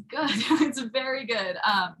 which is good. It's very good.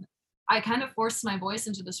 I kind of forced my voice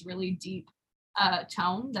into this really deep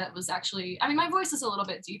tone that was actually, my voice is a little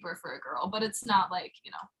bit deeper for a girl, but it's not like,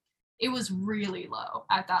 it was really low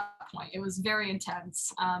at that point. It was very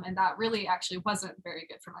intense. And that really actually wasn't very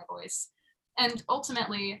good for my voice. And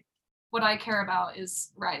ultimately, what I care about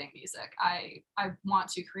is writing music. I want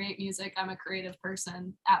to create music. I'm a creative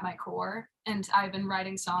person at my core. And I've been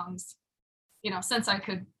writing songs, since I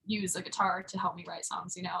could use a guitar to help me write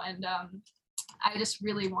songs, and I just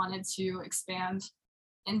really wanted to expand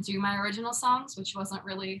and do my original songs, which wasn't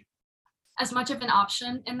really as much of an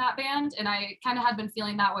option in that band. And I kind of had been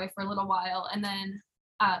feeling that way for a little while. And then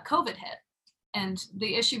COVID hit. And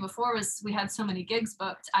the issue before was we had so many gigs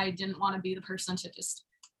booked. I didn't want to be the person to just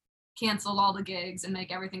cancel all the gigs and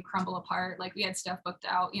make everything crumble apart. Like, we had stuff booked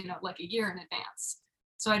out, like a year in advance.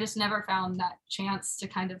 So I just never found that chance to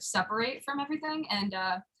kind of separate from everything. And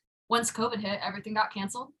once COVID hit, everything got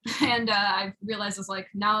canceled. And I realized it was like,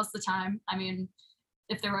 now's the time.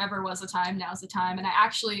 If there ever was a time, now's the time. And I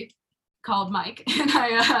actually called Mike and I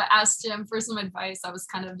asked him for some advice. I was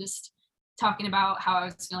kind of just talking about how I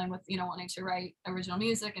was feeling with, wanting to write original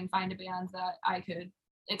music and find a band that I could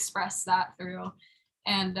express that through.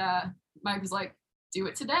 And Mike was like, do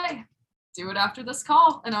it today, do it after this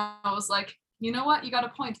call. And I was like, you know what, you got a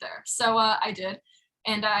point there. So I did.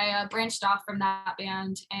 And I branched off from that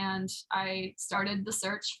band and I started the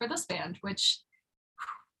search for this band, which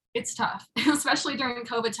it's tough, especially during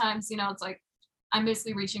COVID times. It's like I'm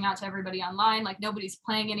basically reaching out to everybody online. Like nobody's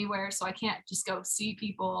playing anywhere, so I can't just go see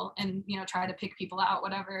people and try to pick people out,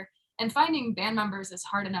 whatever. And finding band members is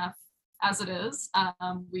hard enough as it is.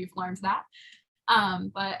 We've learned that.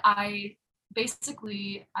 But I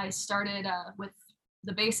started with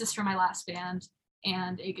the bassist for my last band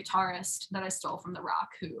and a guitarist that I stole from The Rock,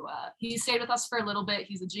 who he stayed with us for a little bit.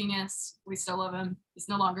 He's a genius. We still love him. He's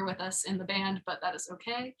no longer with us in the band, but that is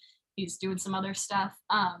okay. He's doing some other stuff.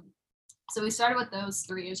 So we started with those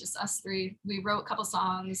three. It was just us three. We wrote a couple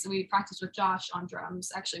songs. We practiced with Josh on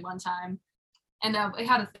drums actually one time. And I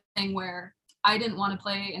had a thing where I didn't want to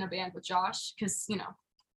play in a band with Josh because,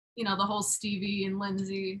 the whole Stevie and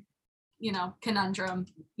Lindsay, conundrum,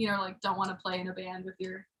 like don't want to play in a band with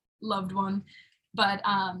your loved one. But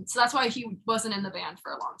so that's why he wasn't in the band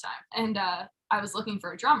for a long time. And I was looking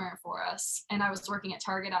for a drummer for us. And I was working at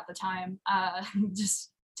Target at the time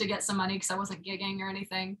just to get some money because I wasn't gigging or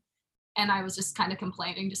anything. And I was just kind of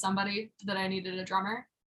complaining to somebody that I needed a drummer.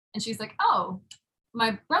 And she's like, oh,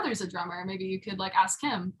 my brother's a drummer. Maybe you could ask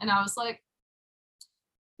him. And I was like,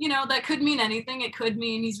 that could mean anything. It could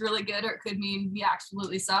mean he's really good, or it could mean he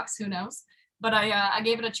absolutely sucks. Who knows? But I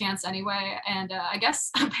gave it a chance anyway. And I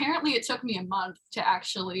guess apparently it took me a month to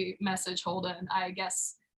actually message Holden. I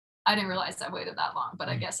guess I didn't realize I waited that long, but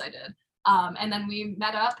I guess I did. And then we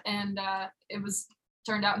met up and it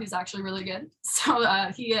turned out he's actually really good. So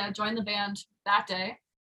he joined the band that day.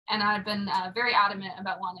 And I've been very adamant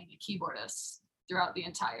about wanting a keyboardist throughout the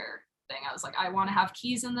entire thing. I was like, I want to have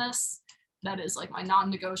keys in this. That is my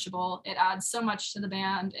non-negotiable. It adds so much to the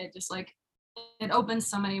band. It just it opens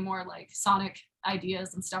so many more sonic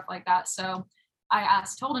ideas and stuff like that. So I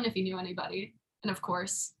asked Holden if he knew anybody. And of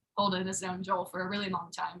course, Holden has known Joel for a really long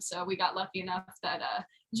time. So we got lucky enough that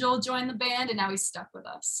Joel joined the band and now he's stuck with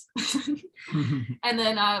us. And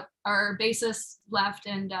then our bassist left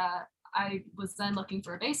and I was then looking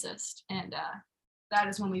for a bassist. And that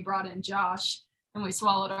is when we brought in Josh and we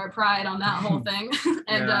swallowed our pride on that whole thing.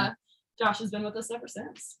 And Yeah. Josh has been with us ever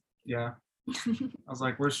since. Yeah. I was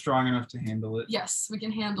like, we're strong enough to handle it. Yes, we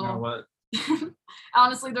can handle. You know what?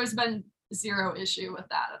 Honestly, there's been zero issue with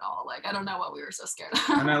that at all. I don't know what we were so scared of.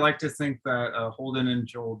 And I like to think that Holden and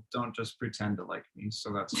Joel don't just pretend to like me,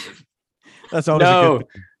 so that's good. That's always a No, good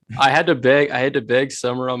thing. I had to beg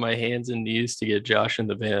Summer on my hands and knees to get Josh in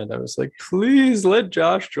the band. I was like, please let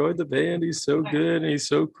Josh join the band. He's so good and he's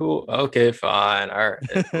so cool. Okay, fine. All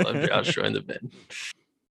right. Let Josh join the band.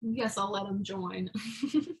 Yes, I'll let him join.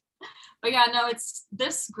 But yeah, no, it's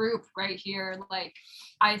this group right here.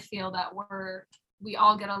 I feel that we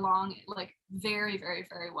all get along very, very,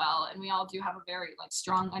 very well. And we all do have a very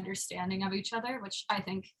strong understanding of each other, which I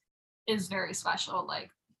think is very special.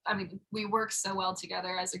 We work so well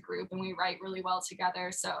together as a group and we write really well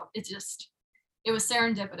together. So it was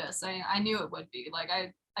serendipitous. I knew it would be.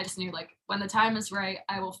 I just knew when the time is right,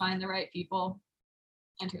 I will find the right people.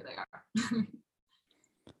 And here they are.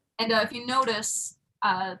 And if you notice,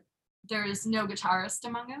 there is no guitarist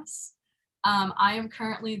among us. I am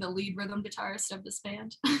currently the lead rhythm guitarist of this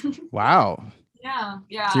band. Wow.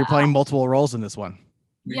 Yeah. So you're playing multiple roles in this one.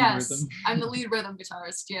 Yes, Rhythm. I'm the lead rhythm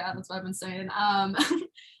guitarist. Yeah, that's what I've been saying. I'm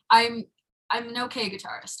an okay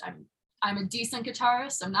guitarist. I'm a decent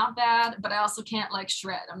guitarist. I'm not bad, but I also can't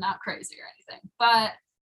shred. I'm not crazy or anything. But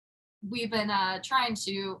we've been trying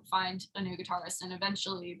to find a new guitarist, and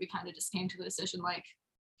eventually we kind of just came to the decision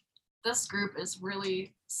this group is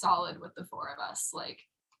really solid with the four of us.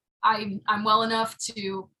 I'm well enough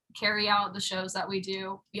to carry out the shows that we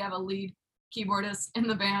do. We have a lead keyboardist in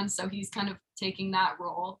the band, so he's kind of taking that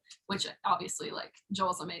role, which obviously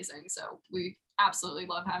Joel's amazing, so we absolutely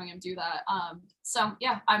love having him do that. So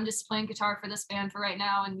yeah, I'm just playing guitar for this band for right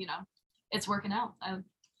now, and it's working out.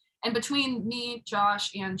 And between me,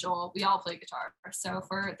 Josh, and Joel, we all play guitar. So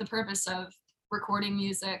for the purpose of recording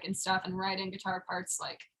music and stuff and writing guitar parts,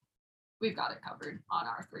 we've got it covered on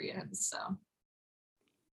our three ends. So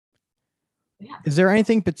yeah. Is there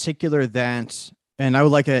anything particular that, and I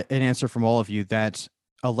would like an answer from all of you, that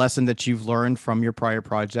a lesson that you've learned from your prior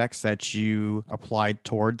projects that you applied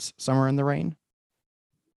towards Summer in the Rain?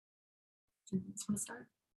 Just want to start.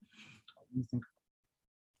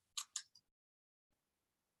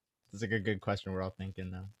 It's a good question. We're all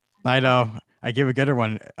thinking though. I know. I give a good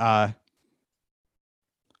one. I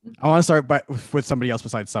want to start with somebody else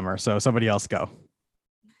besides Summer. So somebody else go.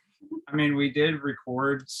 I mean, we did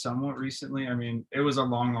record somewhat recently. I mean, it was a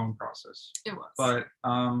long process, It was. but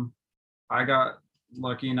I got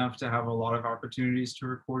lucky enough to have a lot of opportunities to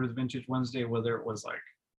record with Vintage Wednesday, whether it was like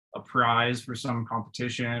a prize for some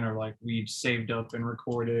competition or like we saved up and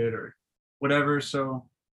recorded or whatever. So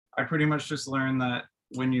I pretty much just learned that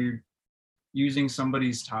when you're using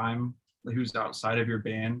somebody's time who's outside of your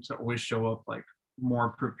band to always show up like more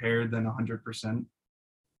prepared than 100%.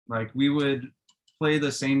 Like we would play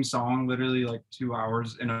the same song literally like 2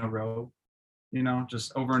 hours in a row, you know,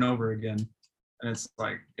 just over and over again. And it's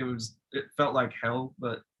like it felt like hell,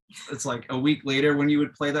 but it's like a week later when you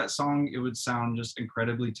would play that song, it would sound just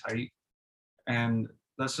incredibly tight. And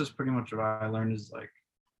that's just pretty much what I learned is like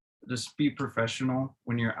just be professional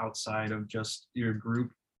when you're outside of just your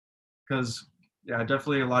group. Because yeah,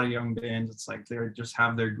 definitely a lot of young bands, it's like they just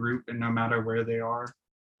have their group and no matter where they are,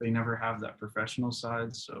 they never have that professional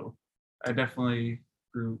side. So I definitely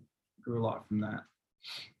grew a lot from that.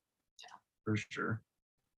 For sure.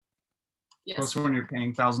 Yes. Plus, when you're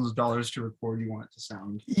paying thousands of dollars to record, you want it to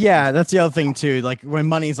sound. Yeah, that's the other thing too. Like when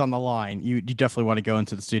money's on the line, you definitely want to go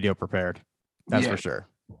into the studio prepared. That's for sure.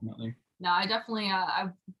 Definitely. No, I definitely I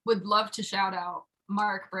would love to shout out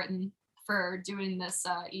Mark Britton for doing this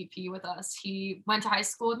EP with us. He went to high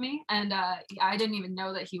school with me, and I didn't even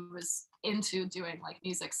know that he was into doing like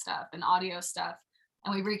music stuff and audio stuff.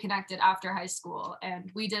 And we reconnected after high school,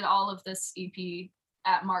 and we did all of this EP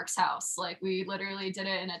at Mark's house. Like we literally did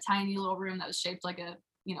it in a tiny little room that was shaped like a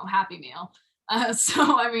Happy Meal.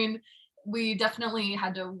 So I mean, we definitely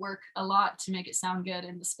had to work a lot to make it sound good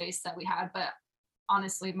in the space that we had. But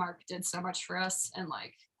honestly, Mark did so much for us, and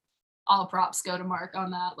like all props go to Mark on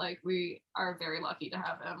that. Like we are very lucky to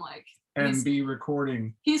have him. Like and be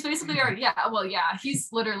recording. He's basically our he's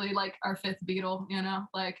literally like our fifth Beatle.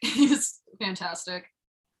 Like he's fantastic.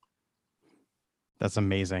 That's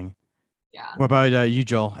amazing. Yeah. What about you,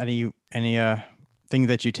 Joel? Any thing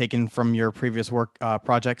that you've taken from your previous work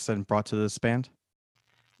projects and brought to this band?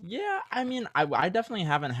 Yeah, I mean, I definitely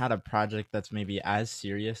haven't had a project that's maybe as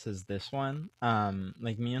serious as this one.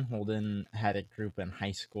 Like me and Holden had a group in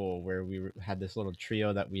high school where we had this little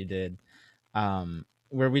trio that we did,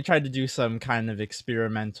 where we tried to do some kind of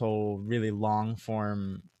experimental, really long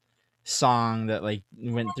form song that like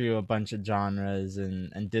went through a bunch of genres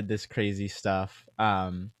and did this crazy stuff.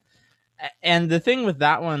 And the thing with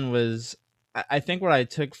that one was, I think what I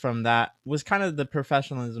took from that was kind of the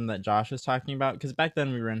professionalism that Josh was talking about. Because back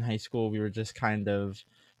then we were in high school, we were just kind of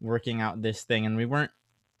working out this thing and we weren't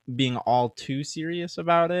being all too serious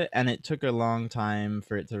about it. And it took a long time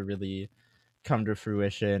for it to really come to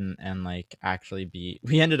fruition and like actually be.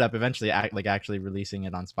 We ended up eventually actually releasing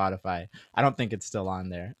it on Spotify. I don't think it's still on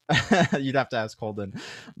there. You'd have to ask Holden.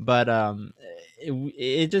 But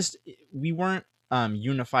we weren't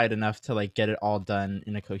unified enough to like get it all done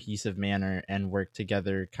in a cohesive manner and work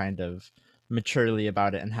together kind of maturely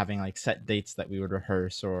about it and having like set dates that we would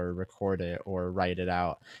rehearse or record it or write it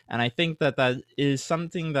out. And I think that is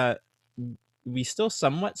something that we still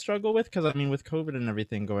somewhat struggle with, because I mean with COVID and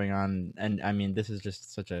everything going on, and I mean this is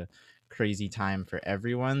just such a crazy time for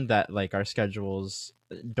everyone that like our schedules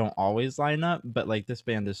don't always line up. But like this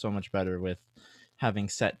band is so much better with having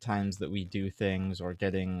set times that we do things or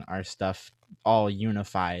getting our stuff all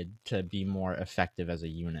unified to be more effective as a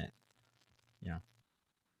unit. Yeah.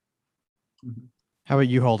 How about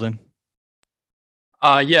you, Holden?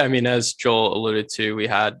 Yeah, I mean, as Joel alluded to, we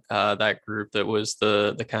had that group that was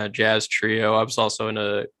the kind of jazz trio. I was also in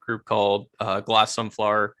a group called Glass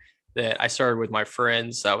Sunflower that I started with my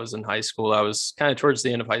friends. That was in high school. I was kind of towards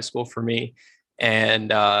the end of high school for me.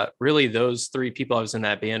 And really, those three people I was in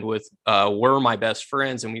that band with were my best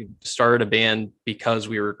friends. And we started a band because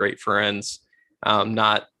we were great friends,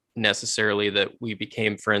 not necessarily that we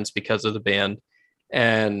became friends because of the band.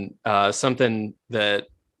 And something that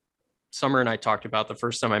Summer and I talked about the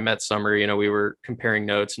first time I met Summer, we were comparing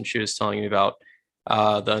notes and she was telling me about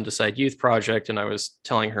the Undecided Youth Project. And I was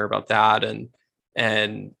telling her about that.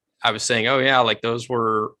 And I was saying, oh yeah, like those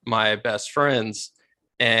were my best friends.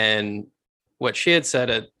 And what she had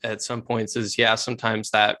said at some points is, yeah,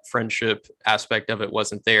 sometimes that friendship aspect of it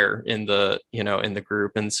wasn't there in the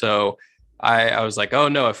group. And so I was like, oh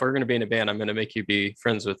no, if we're going to be in a band, I'm going to make you be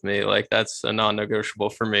friends with me. Like that's a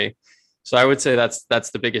non-negotiable for me. So I would say that's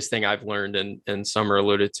the biggest thing I've learned, and Summer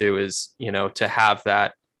alluded to is, to have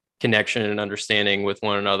that connection and understanding with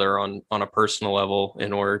one another on a personal level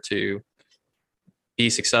in order to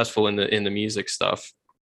be successful in the music stuff.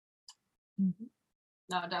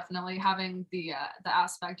 no, definitely having the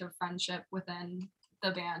aspect of friendship within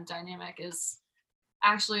the band dynamic is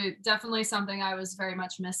actually definitely something I was very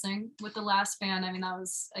much missing with the last band. I mean, that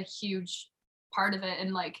was a huge part of it.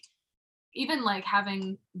 And like, even like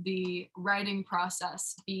having the writing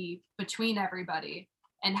process be between everybody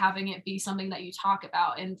and having it be something that you talk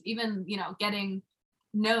about, and even, you know, getting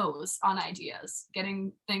no's on ideas,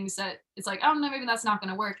 getting things that it's like, oh no, maybe that's not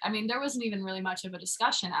going to work. I mean, there wasn't even really much of a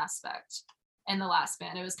discussion aspect in the last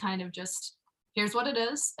band. It was kind of just, here's what it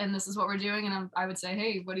is, and this is what we're doing. And I would say,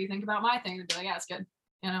 hey, what do you think about my thing? And be like, yeah, it's good,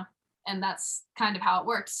 you know? And that's kind of how it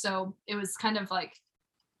worked. So it was kind of like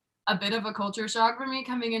a bit of a culture shock for me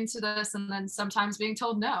coming into this, and then sometimes being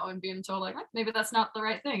told no and being told like, maybe that's not the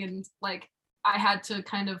right thing. And like, I had to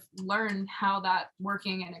kind of learn how that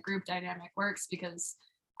working in a group dynamic works, because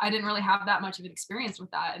I didn't really have that much of an experience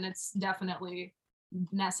with that. And it's definitely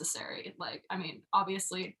necessary. Like, I mean,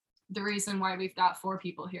 obviously the reason why we've got 4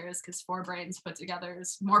 people here is because 4 brains put together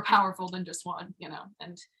is more powerful than just one, you know,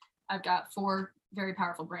 and I've got 4 very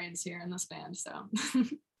powerful brains here in this band. So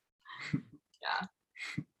yeah.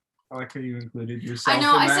 I like how you included yourself. I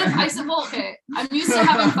know. In that. I said, well, okay. I'm used to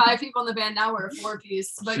having 5 people in the band. Now we're a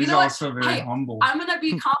 4-piece. But She's you know what? also very humble. I'm gonna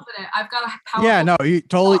be confident. I've got a powerful. Yeah, no, you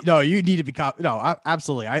totally no. You need to be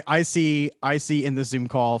absolutely. I see in the Zoom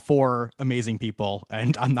call 4 amazing people,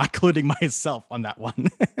 and I'm not including myself on that one.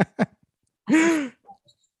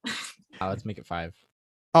 Let's make it 5.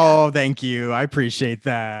 Oh, thank you. I appreciate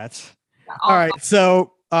that. Yeah, All right,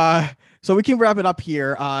 so we can wrap it up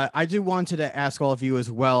here. I do wanted to ask all of you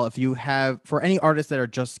as well, if you have, for any artists that are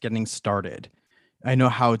just getting started, I know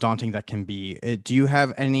how daunting that can be. Do you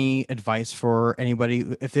have any advice for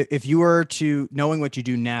anybody? If you were to, knowing what you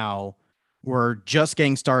do now, were just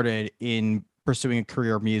getting started in pursuing a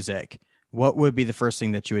career of music, what would be the first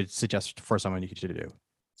thing that you would suggest for someone to do?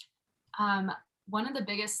 One of the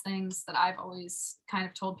biggest things that I've always kind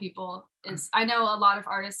of told people is, I know a lot of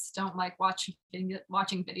artists don't like watching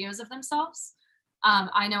videos of themselves.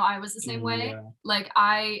 I know I was the same way. Yeah. Like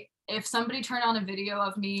if somebody turned on a video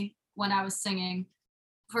of me when I was singing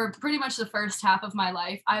for pretty much the first half of my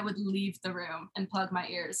life, I would leave the room and plug my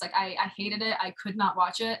ears. Like I hated it. I could not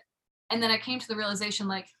watch it. And then I came to the realization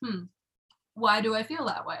like, why do I feel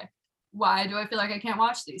that way? Why do I feel like I can't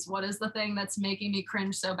watch these? What is the thing that's making me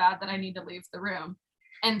cringe so bad that I need to leave the room?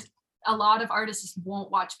 And a lot of artists just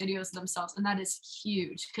won't watch videos of themselves. And that is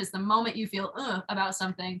huge, because the moment you feel about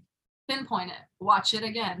something, pinpoint it, watch it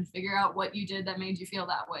again, figure out what you did that made you feel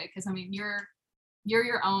that way. Because I mean, you're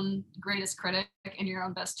your own greatest critic and your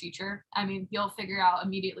own best teacher. I mean, you'll figure out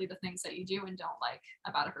immediately the things that you do and don't like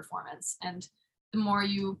about a performance. And the more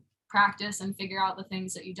you practice and figure out the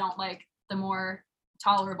things that you don't like, the more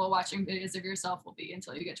tolerable watching videos of yourself will be,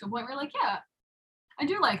 until you get to a point where you're like, yeah, I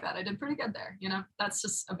do like that. I did pretty good there. You know, that's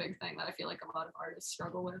just a big thing that I feel like a lot of artists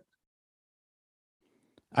struggle with.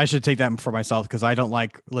 I should take that for myself, because I don't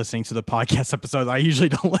like listening to the podcast episodes. I usually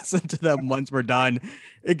don't listen to them once we're done.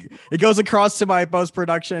 It goes across to my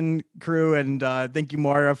post-production crew, and thank you,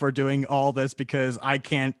 Moira, for doing all this, because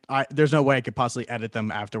there's no way I could possibly edit them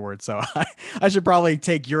afterwards. So I should probably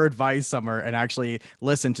take your advice, Summer, and actually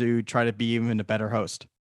listen to try to be even a better host.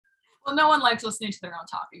 Well, no one likes listening to their own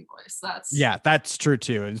talking voice. That's true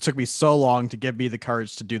too. And it took me so long to give me the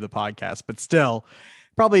courage to do the podcast, but still,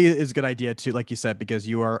 probably is a good idea too, like you said, because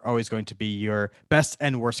you are always going to be your best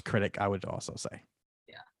and worst critic, I would also say.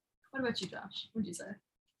 Yeah. What about you, Josh? What'd you say?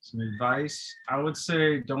 Some advice, I would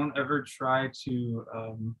say, don't ever try to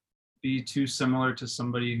be too similar to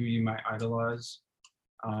somebody who you might idolize.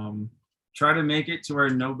 Try to make it to where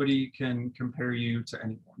nobody can compare you to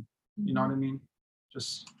anyone. You know what I mean?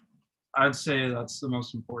 I'd say that's the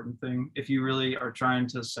most important thing. If you really are trying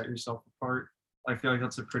to set yourself apart, I feel like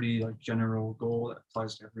that's a pretty general goal that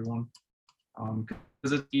applies to everyone.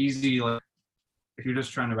 Because it's easy, like if you're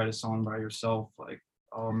just trying to write a song by yourself, like,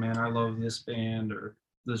 oh man, I love this band or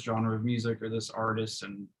this genre of music or this artist,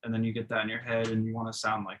 and then you get that in your head and you want to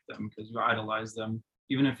sound like them because you idolize them,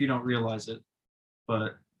 even if you don't realize it.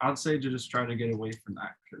 But I'd say to just try to get away from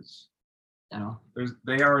that, because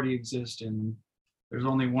they already exist and there's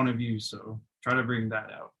only one of you, so try to bring that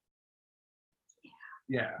out.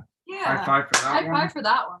 Yeah. High five for that one. High five for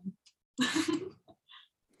that one.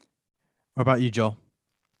 What about you, Joel?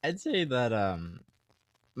 I'd say that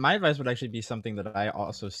my advice would actually be something that I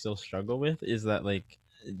also still struggle with, is that like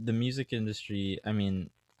the music industry, I mean,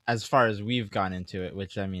 as far as we've gone into it,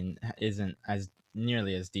 which I mean isn't as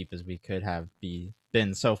nearly as deep as we could have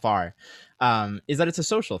been so far, is that it's a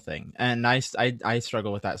social thing. And I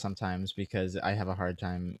struggle with that sometimes, because I have a hard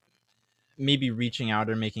time maybe reaching out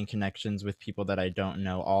or making connections with people that I don't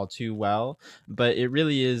know all too well. But it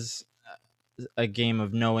really is a game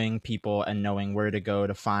of knowing people and knowing where to go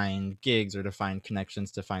to find gigs or to find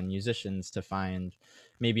connections, to find musicians, to find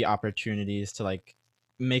maybe opportunities to like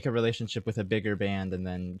make a relationship with a bigger band and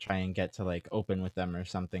then try and get to like open with them or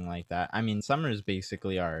something like that. I mean, Summer's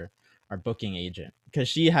basically our booking agent because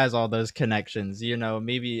she has all those connections, you know.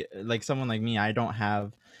 Maybe like someone like me, I don't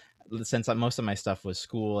have, since most of my stuff was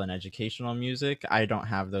school and educational music, I don't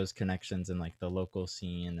have those connections in like the local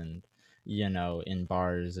scene and, you know, in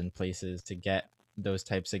bars and places to get those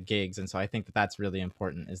types of gigs. And so I think that that's really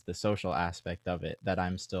important, is the social aspect of it that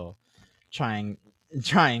I'm still trying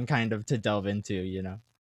kind of to delve into, you know.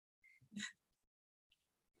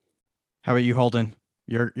 How about you, Holden?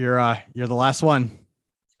 You're the last one.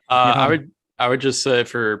 I would just say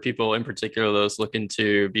for people in particular, those looking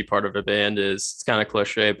to be part of a band, is it's kind of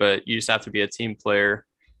cliche, but you just have to be a team player.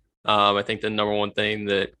 I think the number one thing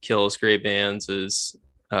that kills great bands is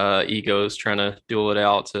egos trying to duel it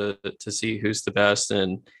out to see who's the best.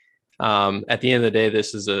 And at the end of the day,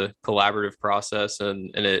 this is a collaborative process,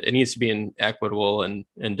 and it needs to be an equitable and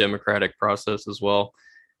democratic process as well.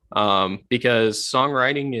 Because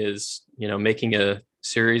songwriting is, you know, making a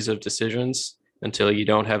series of decisions until you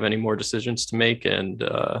don't have any more decisions to make, and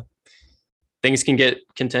things can get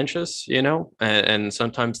contentious, you know, and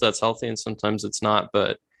sometimes that's healthy and sometimes it's not.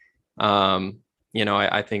 But you know,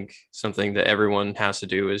 I think something that everyone has to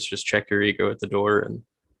do is just check your ego at the door and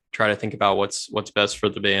try to think about what's best for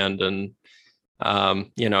the band. And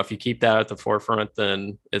you know, if you keep that at the forefront,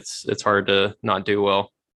 then it's hard to not do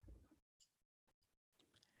well.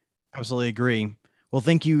 Absolutely agree. Well,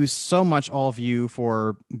 thank you so much, all of you,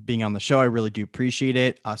 for being on the show. I really do appreciate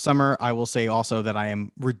it. Summer, I will say also that I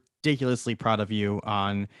am ridiculously proud of you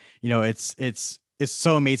on, you know, it's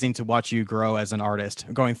so amazing to watch you grow as an artist,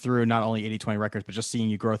 going through not only 80/20 Records, but just seeing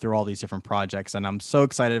you grow through all these different projects. And I'm so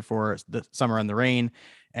excited for the Summer and the Rain.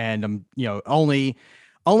 And you know, only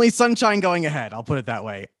sunshine going ahead. I'll put it that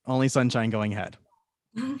way. Only sunshine going ahead.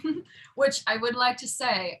 Which I would like to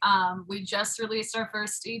say, we just released our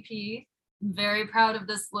first EP. Very proud of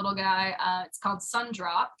this little guy. It's called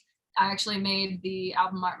Sundrop. I actually made the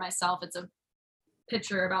album art myself. It's a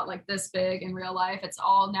picture about like this big in real life. It's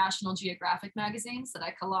all National Geographic magazines that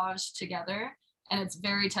I collaged together, and it's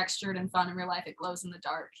very textured and fun in real life. It glows in the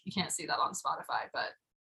dark. You can't see that on Spotify, but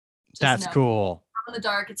that's cool. In the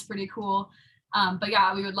dark, it's pretty cool. But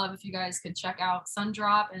yeah, we would love if you guys could check out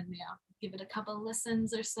Sundrop and give it a couple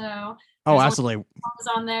listens or so. Oh, absolutely. Songs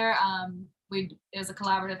on there. It was a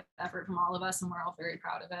collaborative effort from all of us, and we're all very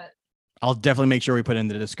proud of it. I'll definitely make sure we put it in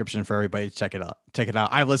the description for everybody to check it out.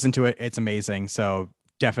 I've listened to it. It's amazing. So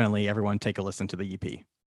definitely everyone take a listen to the EP.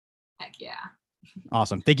 Heck yeah.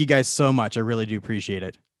 Awesome. Thank you guys so much. I really do appreciate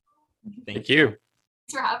it. Thank you. Thanks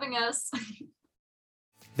for having us.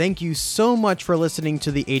 Thank you so much for listening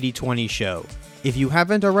to the 80/20 show. If you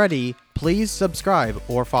haven't already, please subscribe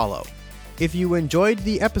or follow. If you enjoyed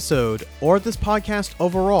the episode or this podcast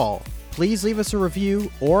overall, please leave us a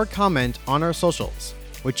review or comment on our socials,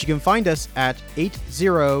 which you can find us at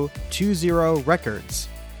 8020 Records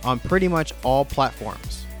on pretty much all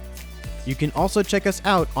platforms. You can also check us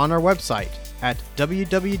out on our website at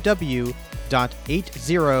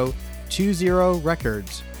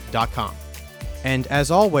www.8020records.com. And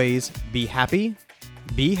as always, be happy,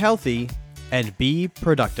 be healthy, and be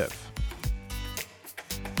productive.